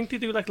 10. I think they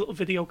do like little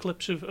video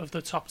clips of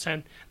the top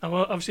 10. Now,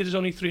 obviously, there's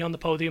only 3 on the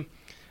podium.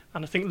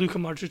 And I think Luka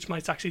Modric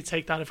might actually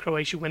take that if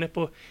Croatia win it.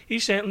 But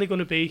he's certainly going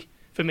to be,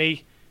 for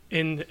me,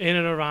 in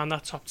and around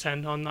that top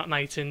 10 on that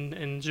night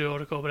in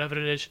Zurich or whatever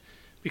it is.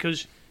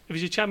 Because if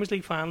he's a Champions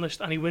League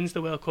finalist and he wins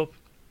the World Cup,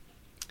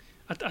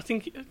 I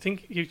think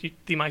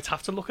they might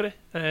have to look at it.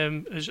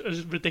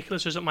 As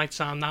ridiculous as it might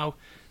sound now,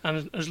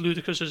 and as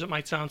ludicrous as it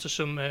might sound to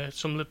some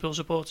Liverpool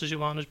supporters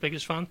who aren't as big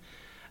as fan.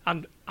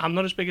 And I'm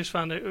not as big as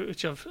fan,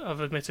 which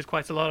I've admitted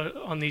quite a lot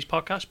on these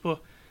podcasts,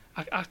 but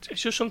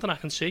it's just something I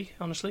can see,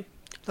 honestly.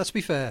 Let's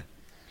be fair.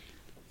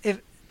 If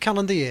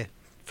calendar year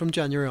from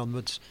January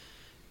onwards,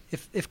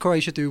 if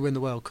Croatia do win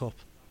the World Cup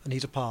and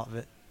he's a part of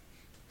it,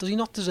 does he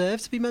not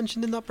deserve to be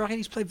mentioned in that bracket?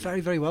 He's played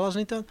very, very well,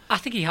 hasn't he, Dan? I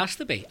think he has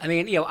to be. I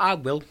mean, I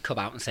will come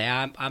out and say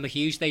I'm a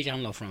huge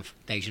Dejan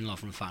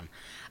Lovren fan.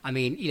 I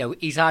mean,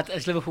 he's had,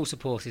 as Liverpool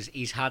supporters,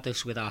 he's had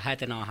us with our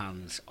head in our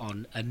hands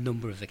on a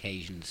number of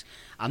occasions,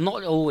 and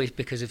not always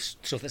because of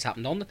stuff that's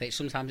happened on the pitch.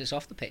 Sometimes it's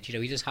off the pitch.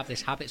 He does have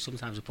this habit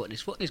sometimes of putting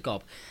his foot in his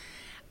gob.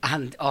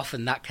 And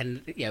often that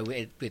can,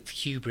 with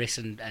hubris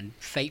and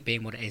fate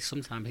being what it is,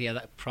 sometimes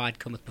that pride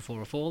cometh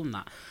before a fall and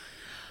that.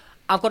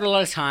 I've got a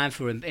lot of time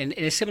for him in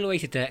a similar way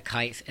to Dirk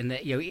Kuyt, in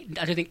that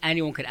I don't think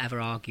anyone could ever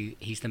argue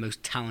he's the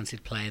most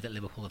talented player that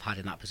Liverpool have had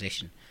in that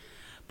position.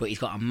 But he's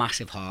got a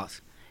massive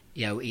heart.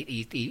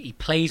 He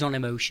plays on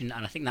emotion,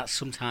 and I think that's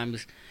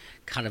sometimes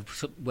kind of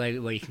where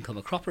he can come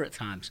a cropper at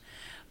times.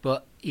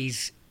 But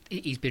he's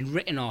been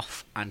written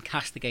off and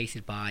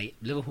castigated by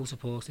Liverpool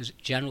supporters,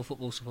 general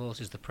football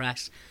supporters, the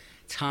press,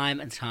 time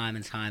and time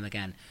and time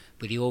again.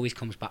 But he always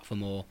comes back for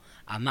more,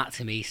 and that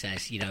to me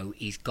says,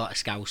 he's got a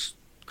Scouse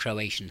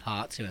Croatian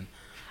heart to him.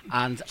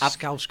 And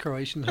Scouse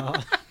Croatian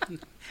heart.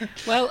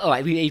 Well, all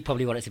right, he'd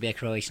probably want it to be a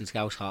Croatian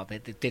Scouse heart,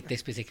 but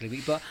this particular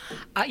week. But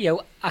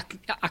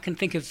I can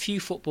think of few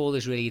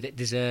footballers really that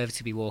deserve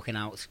to be walking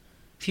out.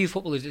 Few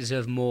footballers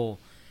deserve more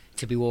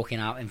to be walking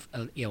out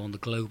on the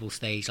global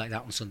stage like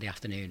that on Sunday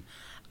afternoon.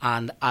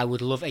 And I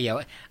would love,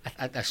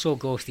 I saw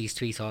Ghostie's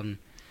tweet on,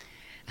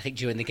 I think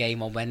during the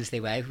game on Wednesday,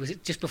 where was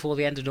it just before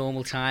the end of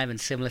normal time, and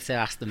similar to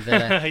Aston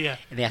Villa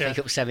in the FA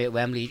Cup semi at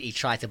Wembley, he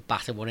tried to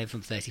batter one in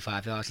from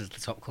 35 yards into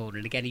the top corner.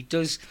 And again, he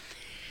does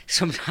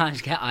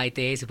sometimes get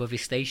ideas above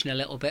his station a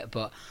little bit,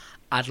 but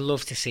I'd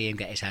love to see him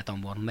get his head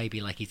on one,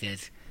 maybe like he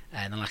did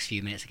in the last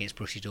few minutes against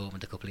Borussia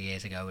Dortmund a couple of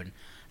years ago. And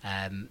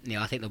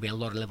I think there'll be a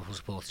lot of Liverpool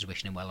supporters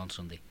wishing him well on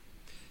Sunday.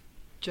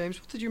 James,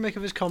 what did you make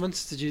of his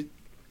comments? Did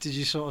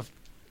you sort of?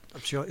 I'm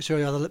sure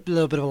you had a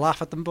little bit of a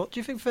laugh at them, but do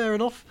you think fair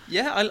enough?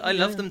 Yeah, I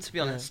love them, to be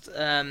honest.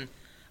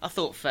 I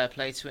thought fair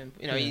play to him.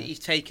 He's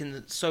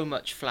taken so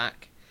much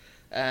flack,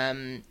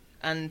 and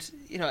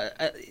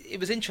it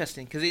was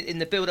interesting because in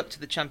the build up to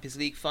the Champions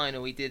League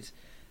final, he did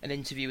an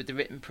interview with the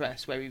written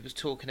press where he was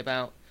talking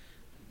about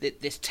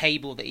this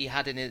table that he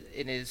had in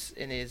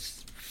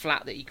his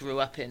flat that he grew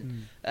up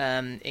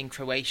in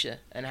Croatia,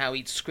 and how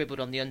he'd scribbled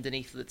on the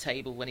underneath of the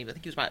table when I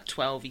think he was about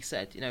 12. He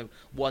said,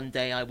 one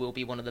day I will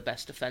be one of the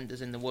best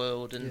defenders in the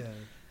world,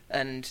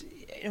 and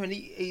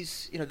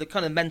he's the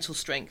kind of mental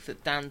strength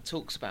that Dan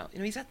talks about.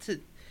 He's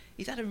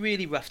had a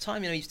really rough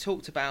time. He's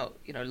talked about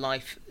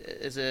life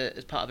as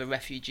part of a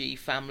refugee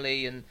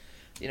family, and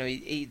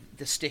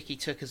the stick he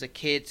took as a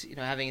kid,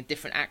 having a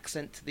different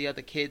accent to the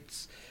other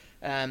kids.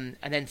 And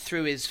then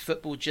through his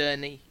football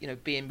journey,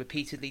 being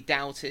repeatedly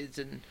doubted,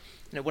 and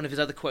one of his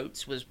other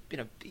quotes was,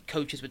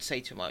 coaches would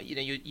say to him,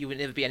 you would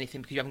never be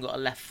anything because you haven't got a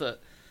left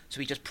foot. So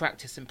he just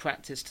practiced and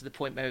practiced to the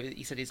point where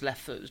he said his left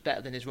foot was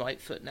better than his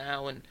right foot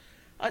now. And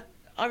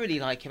I really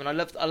like him, and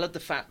I love the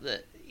fact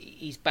that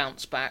he's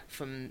bounced back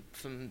from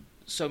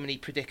so many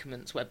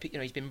predicaments where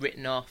he's been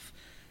written off.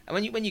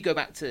 And when you go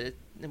back to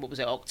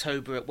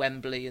October at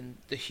Wembley and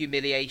the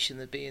humiliation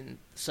of being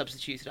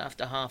substituted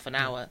after half an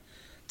hour.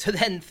 To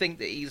then think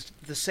that he's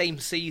the same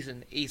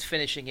season he's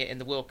finishing it in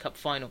the World Cup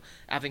final,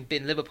 having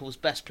been Liverpool's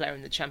best player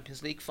in the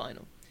Champions League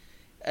final,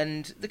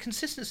 and the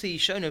consistency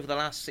he's shown over the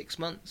last 6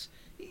 months,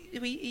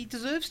 he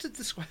deserves to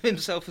describe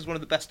himself as one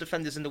of the best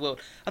defenders in the world.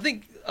 I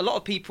think a lot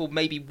of people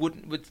maybe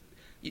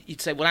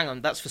you'd say, well, hang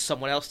on, that's for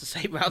someone else to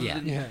say rather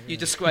than you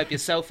describe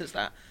yourself as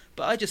that.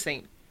 But I just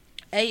think,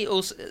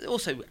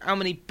 also, how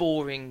many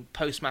boring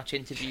post-match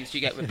interviews do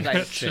you get with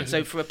players?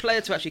 So for a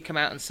player to actually come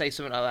out and say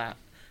something like that,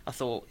 I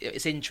thought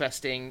it's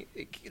interesting,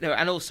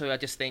 and also I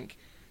just think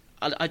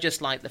I just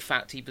like the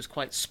fact he was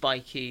quite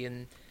spiky,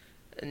 and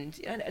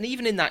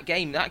even in that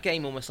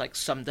game almost like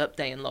summed up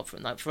Dejan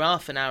Lovren. Like for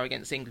half an hour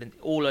against England,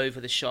 all over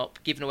the shop,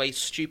 giving away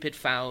stupid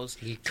fouls.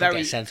 He could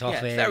get sent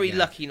off. Very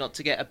lucky not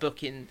to get a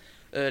booking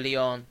early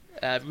on.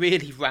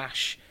 Really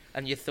rash,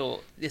 and you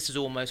thought this is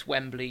almost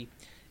Wembley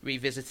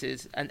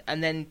revisited,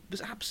 and then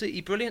was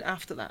absolutely brilliant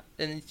after that.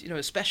 And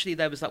especially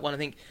there was that one, I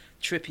think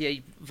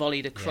Trippier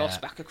volleyed across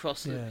back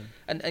across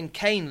and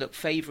Kane looked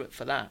favourite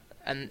for that,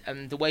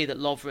 and the way that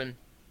Lovren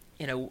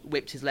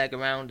whipped his leg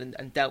around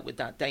and dealt with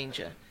that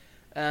danger,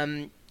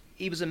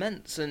 he was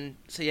immense. And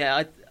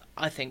so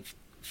I think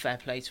fair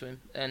play to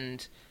him,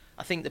 and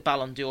I think the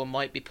Ballon d'Or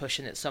might be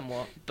pushing it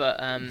somewhat,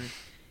 but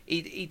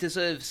he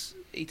deserves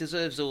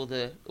all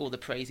the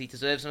praise he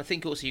deserves. And I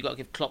think also you've got to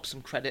give Klopp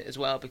some credit as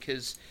well,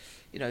 because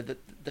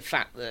the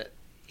fact that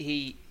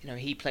he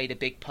played a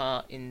big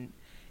part in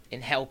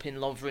helping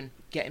Lovren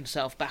get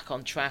himself back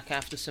on track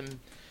after some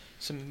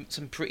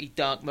pretty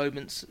dark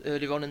moments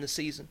earlier on in the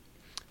season.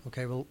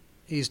 Okay, well,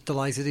 he's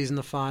delighted he's in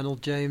the final.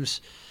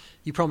 James,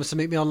 you promised to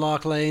meet me on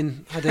Lark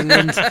Lane. Had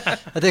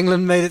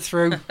England made it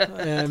through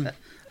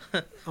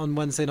on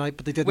Wednesday night,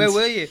 but they didn't. Where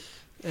were you?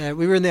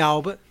 We were in the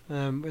Albert.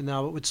 In the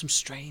Albert with some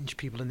strange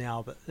people in the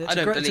Albert. I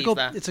don't believe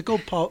that. It's a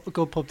good pub,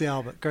 the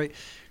Albert.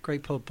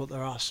 Great pub, but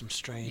there are some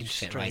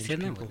strange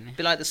people.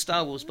 Be like the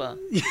Star Wars bar.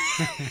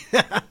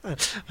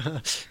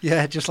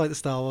 Yeah, just like the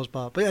Star Wars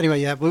bar. But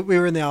anyway, we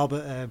were in the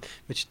Albert,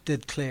 which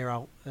did clear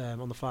out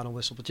on the final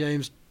whistle. But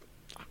James,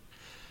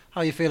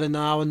 how are you feeling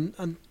now?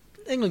 And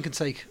England can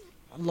take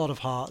a lot of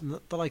heart, and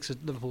the likes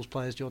of Liverpool's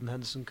players, Jordan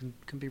Henderson,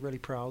 can be really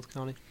proud,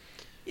 can't he?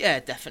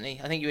 Yeah,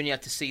 definitely. I think you only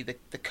have to see the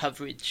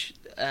coverage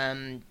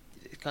kind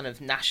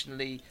of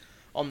nationally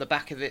on the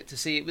back of it to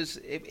see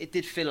it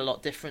did feel a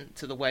lot different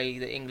to the way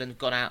that England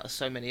got out of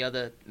so many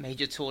other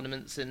major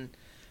tournaments in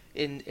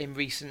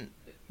recent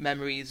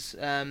memories.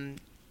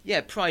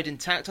 Pride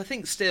intact. I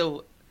think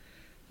still,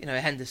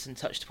 Henderson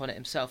touched upon it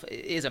himself.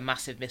 It is a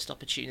massive missed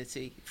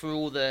opportunity for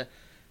all the,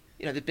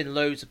 there've been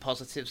loads of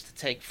positives to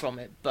take from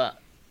it, but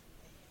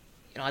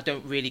I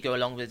don't really go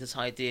along with this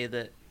idea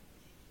that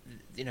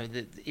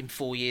that in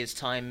 4 years'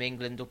 time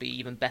England will be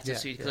even better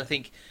suited, because I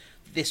think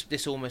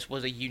this almost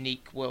was a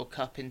unique World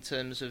Cup in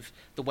terms of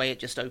the way it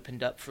just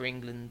opened up for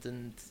England,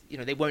 and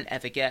they won't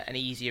ever get an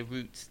easier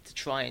route to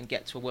try and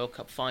get to a World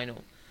Cup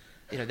final.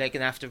 They're going to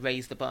have to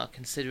raise the bar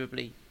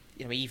considerably,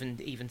 even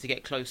to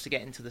get close to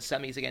getting to the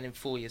semis again in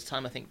 4 years'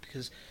 time, I think,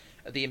 because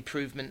of the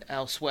improvement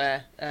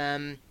elsewhere.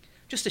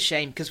 Just a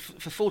shame, because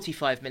for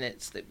 45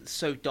 minutes they were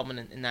so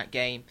dominant in that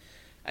game,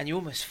 and you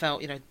almost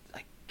felt like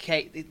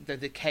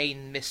the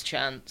Kane missed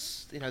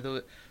chance,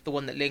 the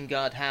one that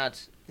Lingard had,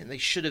 they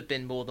should have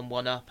been more than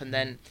one up. And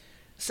then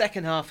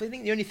second half, I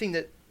think the only thing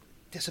that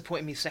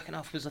disappointed me second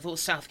half was I thought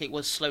Southgate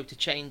was slow to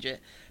change it,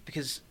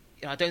 because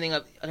I don't think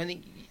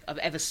I've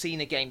ever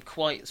seen a game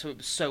quite so it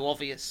was so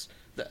obvious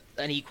that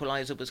an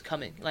equaliser was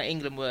coming. Like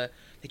England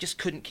they just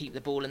couldn't keep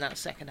the ball in that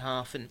second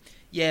half, and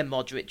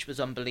Modric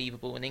was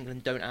unbelievable, and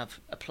England don't have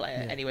a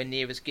player anywhere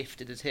near as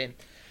gifted as him,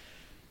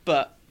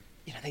 but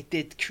they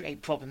did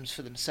create problems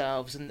for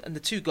themselves, and the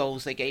two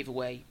goals they gave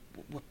away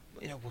were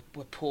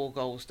were poor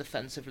goals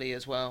defensively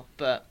as well.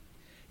 But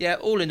yeah,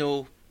 all in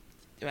all,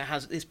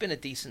 it's been a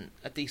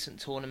decent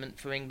tournament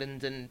for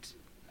England, and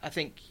I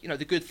think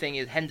the good thing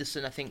is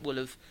Henderson, I think, will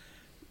have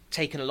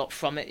taken a lot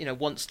from it.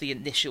 Once the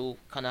initial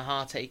kind of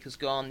heartache has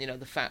gone,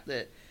 the fact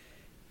that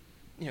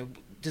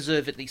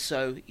deservedly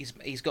so,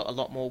 he's got a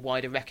lot more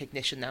wider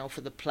recognition now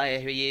for the player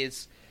he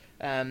is,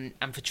 and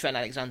for Trent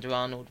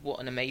Alexander-Arnold, what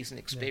an amazing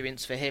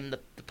experience for him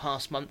the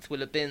past month will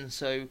have been.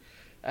 So,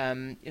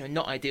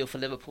 not ideal for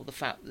Liverpool. The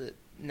fact that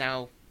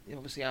now,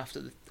 obviously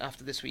after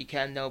this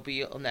weekend, they'll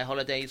be on their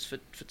holidays for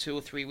 2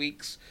 or 3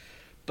 weeks,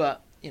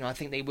 but I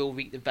think they will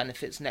reap the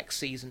benefits next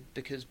season,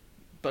 because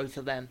both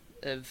of them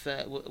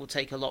will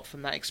take a lot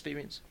from that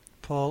experience.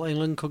 Paul,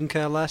 England couldn't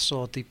care less,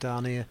 or deep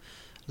down here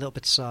a little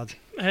bit sad?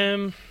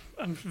 I'm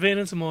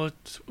veering to more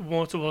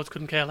towards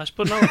couldn't care less,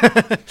 but no.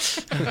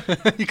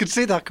 You could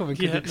see that coming.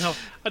 Yeah, no.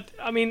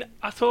 I mean,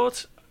 I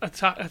thought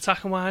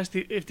attacking wise,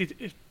 if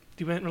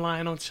they weren't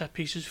relying on set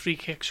pieces, free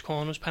kicks,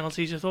 corners,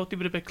 penalties, I thought they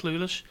were a bit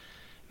clueless.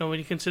 When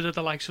you consider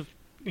the likes of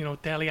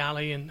Dele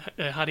Alli and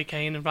Harry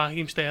Kane and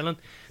Raheem Sterling,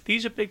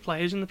 these are big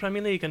players in the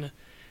Premier League, and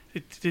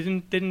it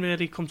didn't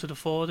really come to the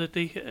fore, did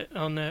they,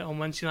 on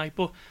Wednesday night?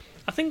 But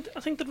I think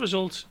the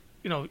result,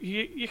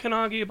 you can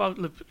argue about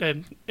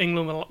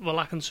England were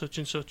lacking such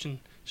and such and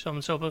so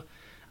and so, but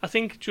I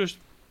think just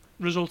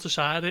results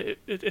aside,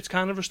 it's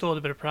kind of restored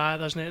a bit of pride,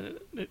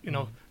 hasn't it?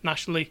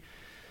 Nationally,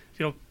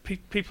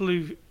 people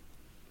who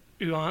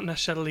aren't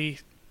necessarily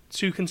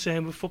too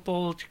concerned with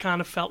football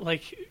kind of felt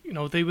like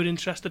they were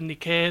interested and they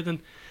cared, and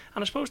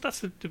I suppose that's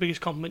the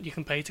biggest compliment you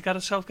can pay to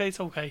Gareth Southgate.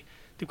 Okay,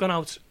 they've gone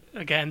out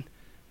again,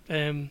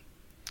 but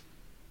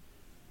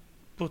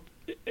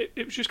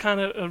it was just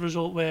kind of a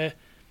result where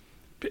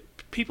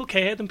people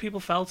cared and people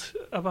felt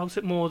about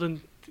it more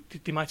than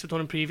they might have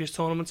done in previous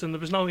tournaments, and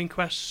there was no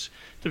inquests,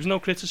 there was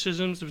no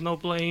criticisms, there was no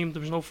blame,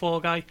 there was no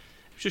fall guy. It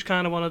was just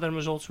kind of one of them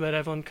results where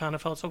everyone kind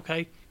of felt,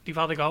 okay, they've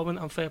had a go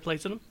and fair play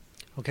to them.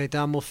 Okay,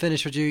 Dan, we'll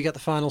finish with you. You get the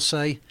final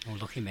say. Oh,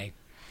 lucky me.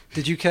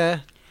 Did you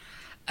care?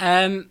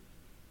 I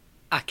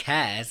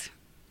cared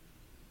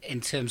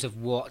in terms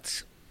of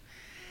what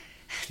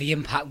the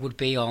impact would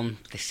be on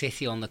the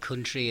city, on the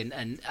country,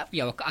 and I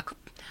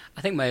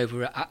think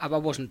I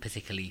wasn't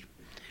particularly.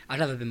 I've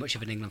never been much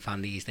of an England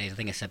fan these days. I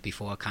think I said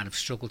before, I kind of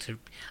struggled to.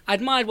 I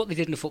admired what they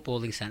did in a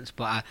footballing sense,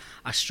 but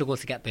I struggled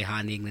to get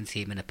behind the England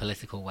team in a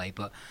political way.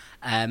 But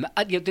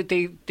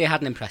they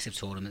had an impressive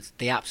tournament.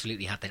 They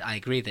absolutely had that. I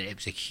agree that it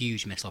was a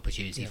huge missed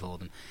opportunity for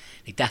them.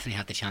 They definitely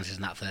had the chances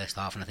in that first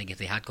half, and I think if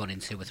they had gone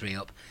in 2 or 3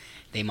 up,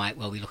 they might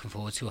well be looking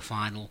forward to a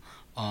final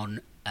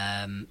on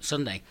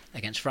Sunday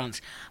against France.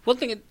 One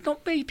thing that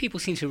not many people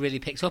seem to really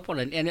picked up on,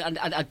 and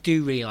I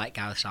do really like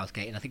Gareth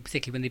Southgate, and I think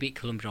particularly when they beat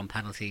Colombia on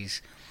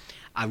penalties,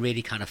 I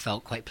really kind of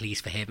felt quite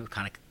pleased for him. It was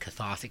kind of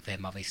cathartic for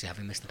him, obviously,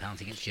 having missed the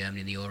penalty against Germany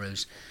in the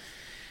Euros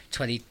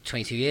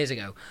 22 years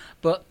ago.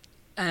 But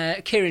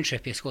Kieran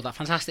Trippier scored that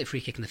fantastic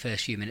free kick in the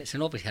first few minutes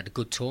and obviously had a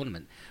good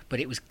tournament. But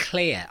it was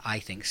clear, I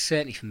think,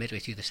 certainly from midway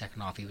through the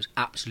second half, he was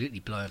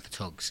absolutely blowing for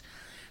tugs.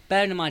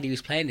 Bearing in mind he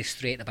was playing this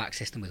 3 at the back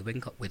system with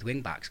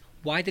wing backs.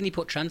 Why didn't he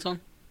put Trent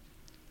on?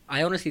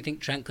 I honestly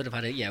think Trent could have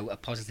had a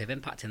positive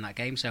impact in that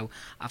game, so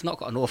I've not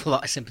got an awful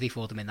lot of sympathy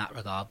for them in that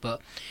regard.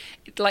 But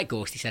like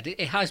Ghosty said,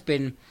 it has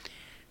been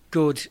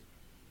good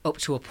up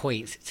to a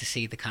point to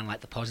see the kind of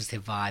like the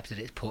positive vibe that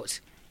it's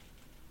put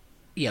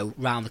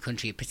round the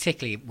country,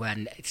 particularly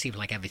when it seems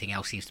like everything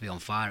else seems to be on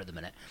fire at the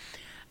minute.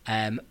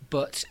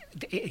 But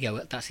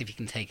that's if you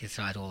can take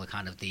aside all the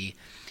kind of the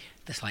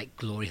slight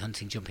glory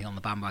hunting, jumping on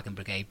the bandwagon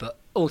brigade. But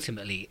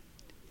ultimately,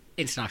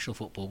 international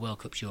football, World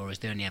Cups, Euros,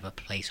 they're only ever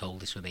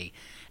placeholders for me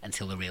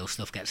until the real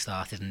stuff gets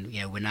started. And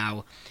we're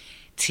now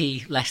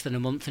less than a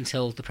month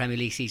until the Premier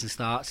League season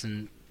starts,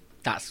 and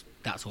that's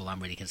all I'm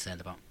really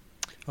concerned about.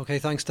 Okay,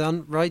 thanks,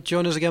 Dan. Right,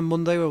 join us again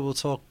Monday where we'll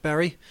talk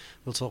Bury,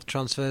 we'll talk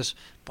transfers,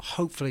 but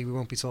hopefully we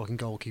won't be talking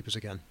goalkeepers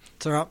again.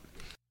 Ta-ra.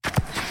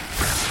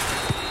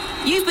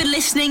 You've been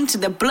listening to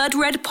the Blood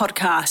Red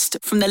podcast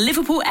from the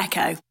Liverpool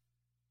Echo.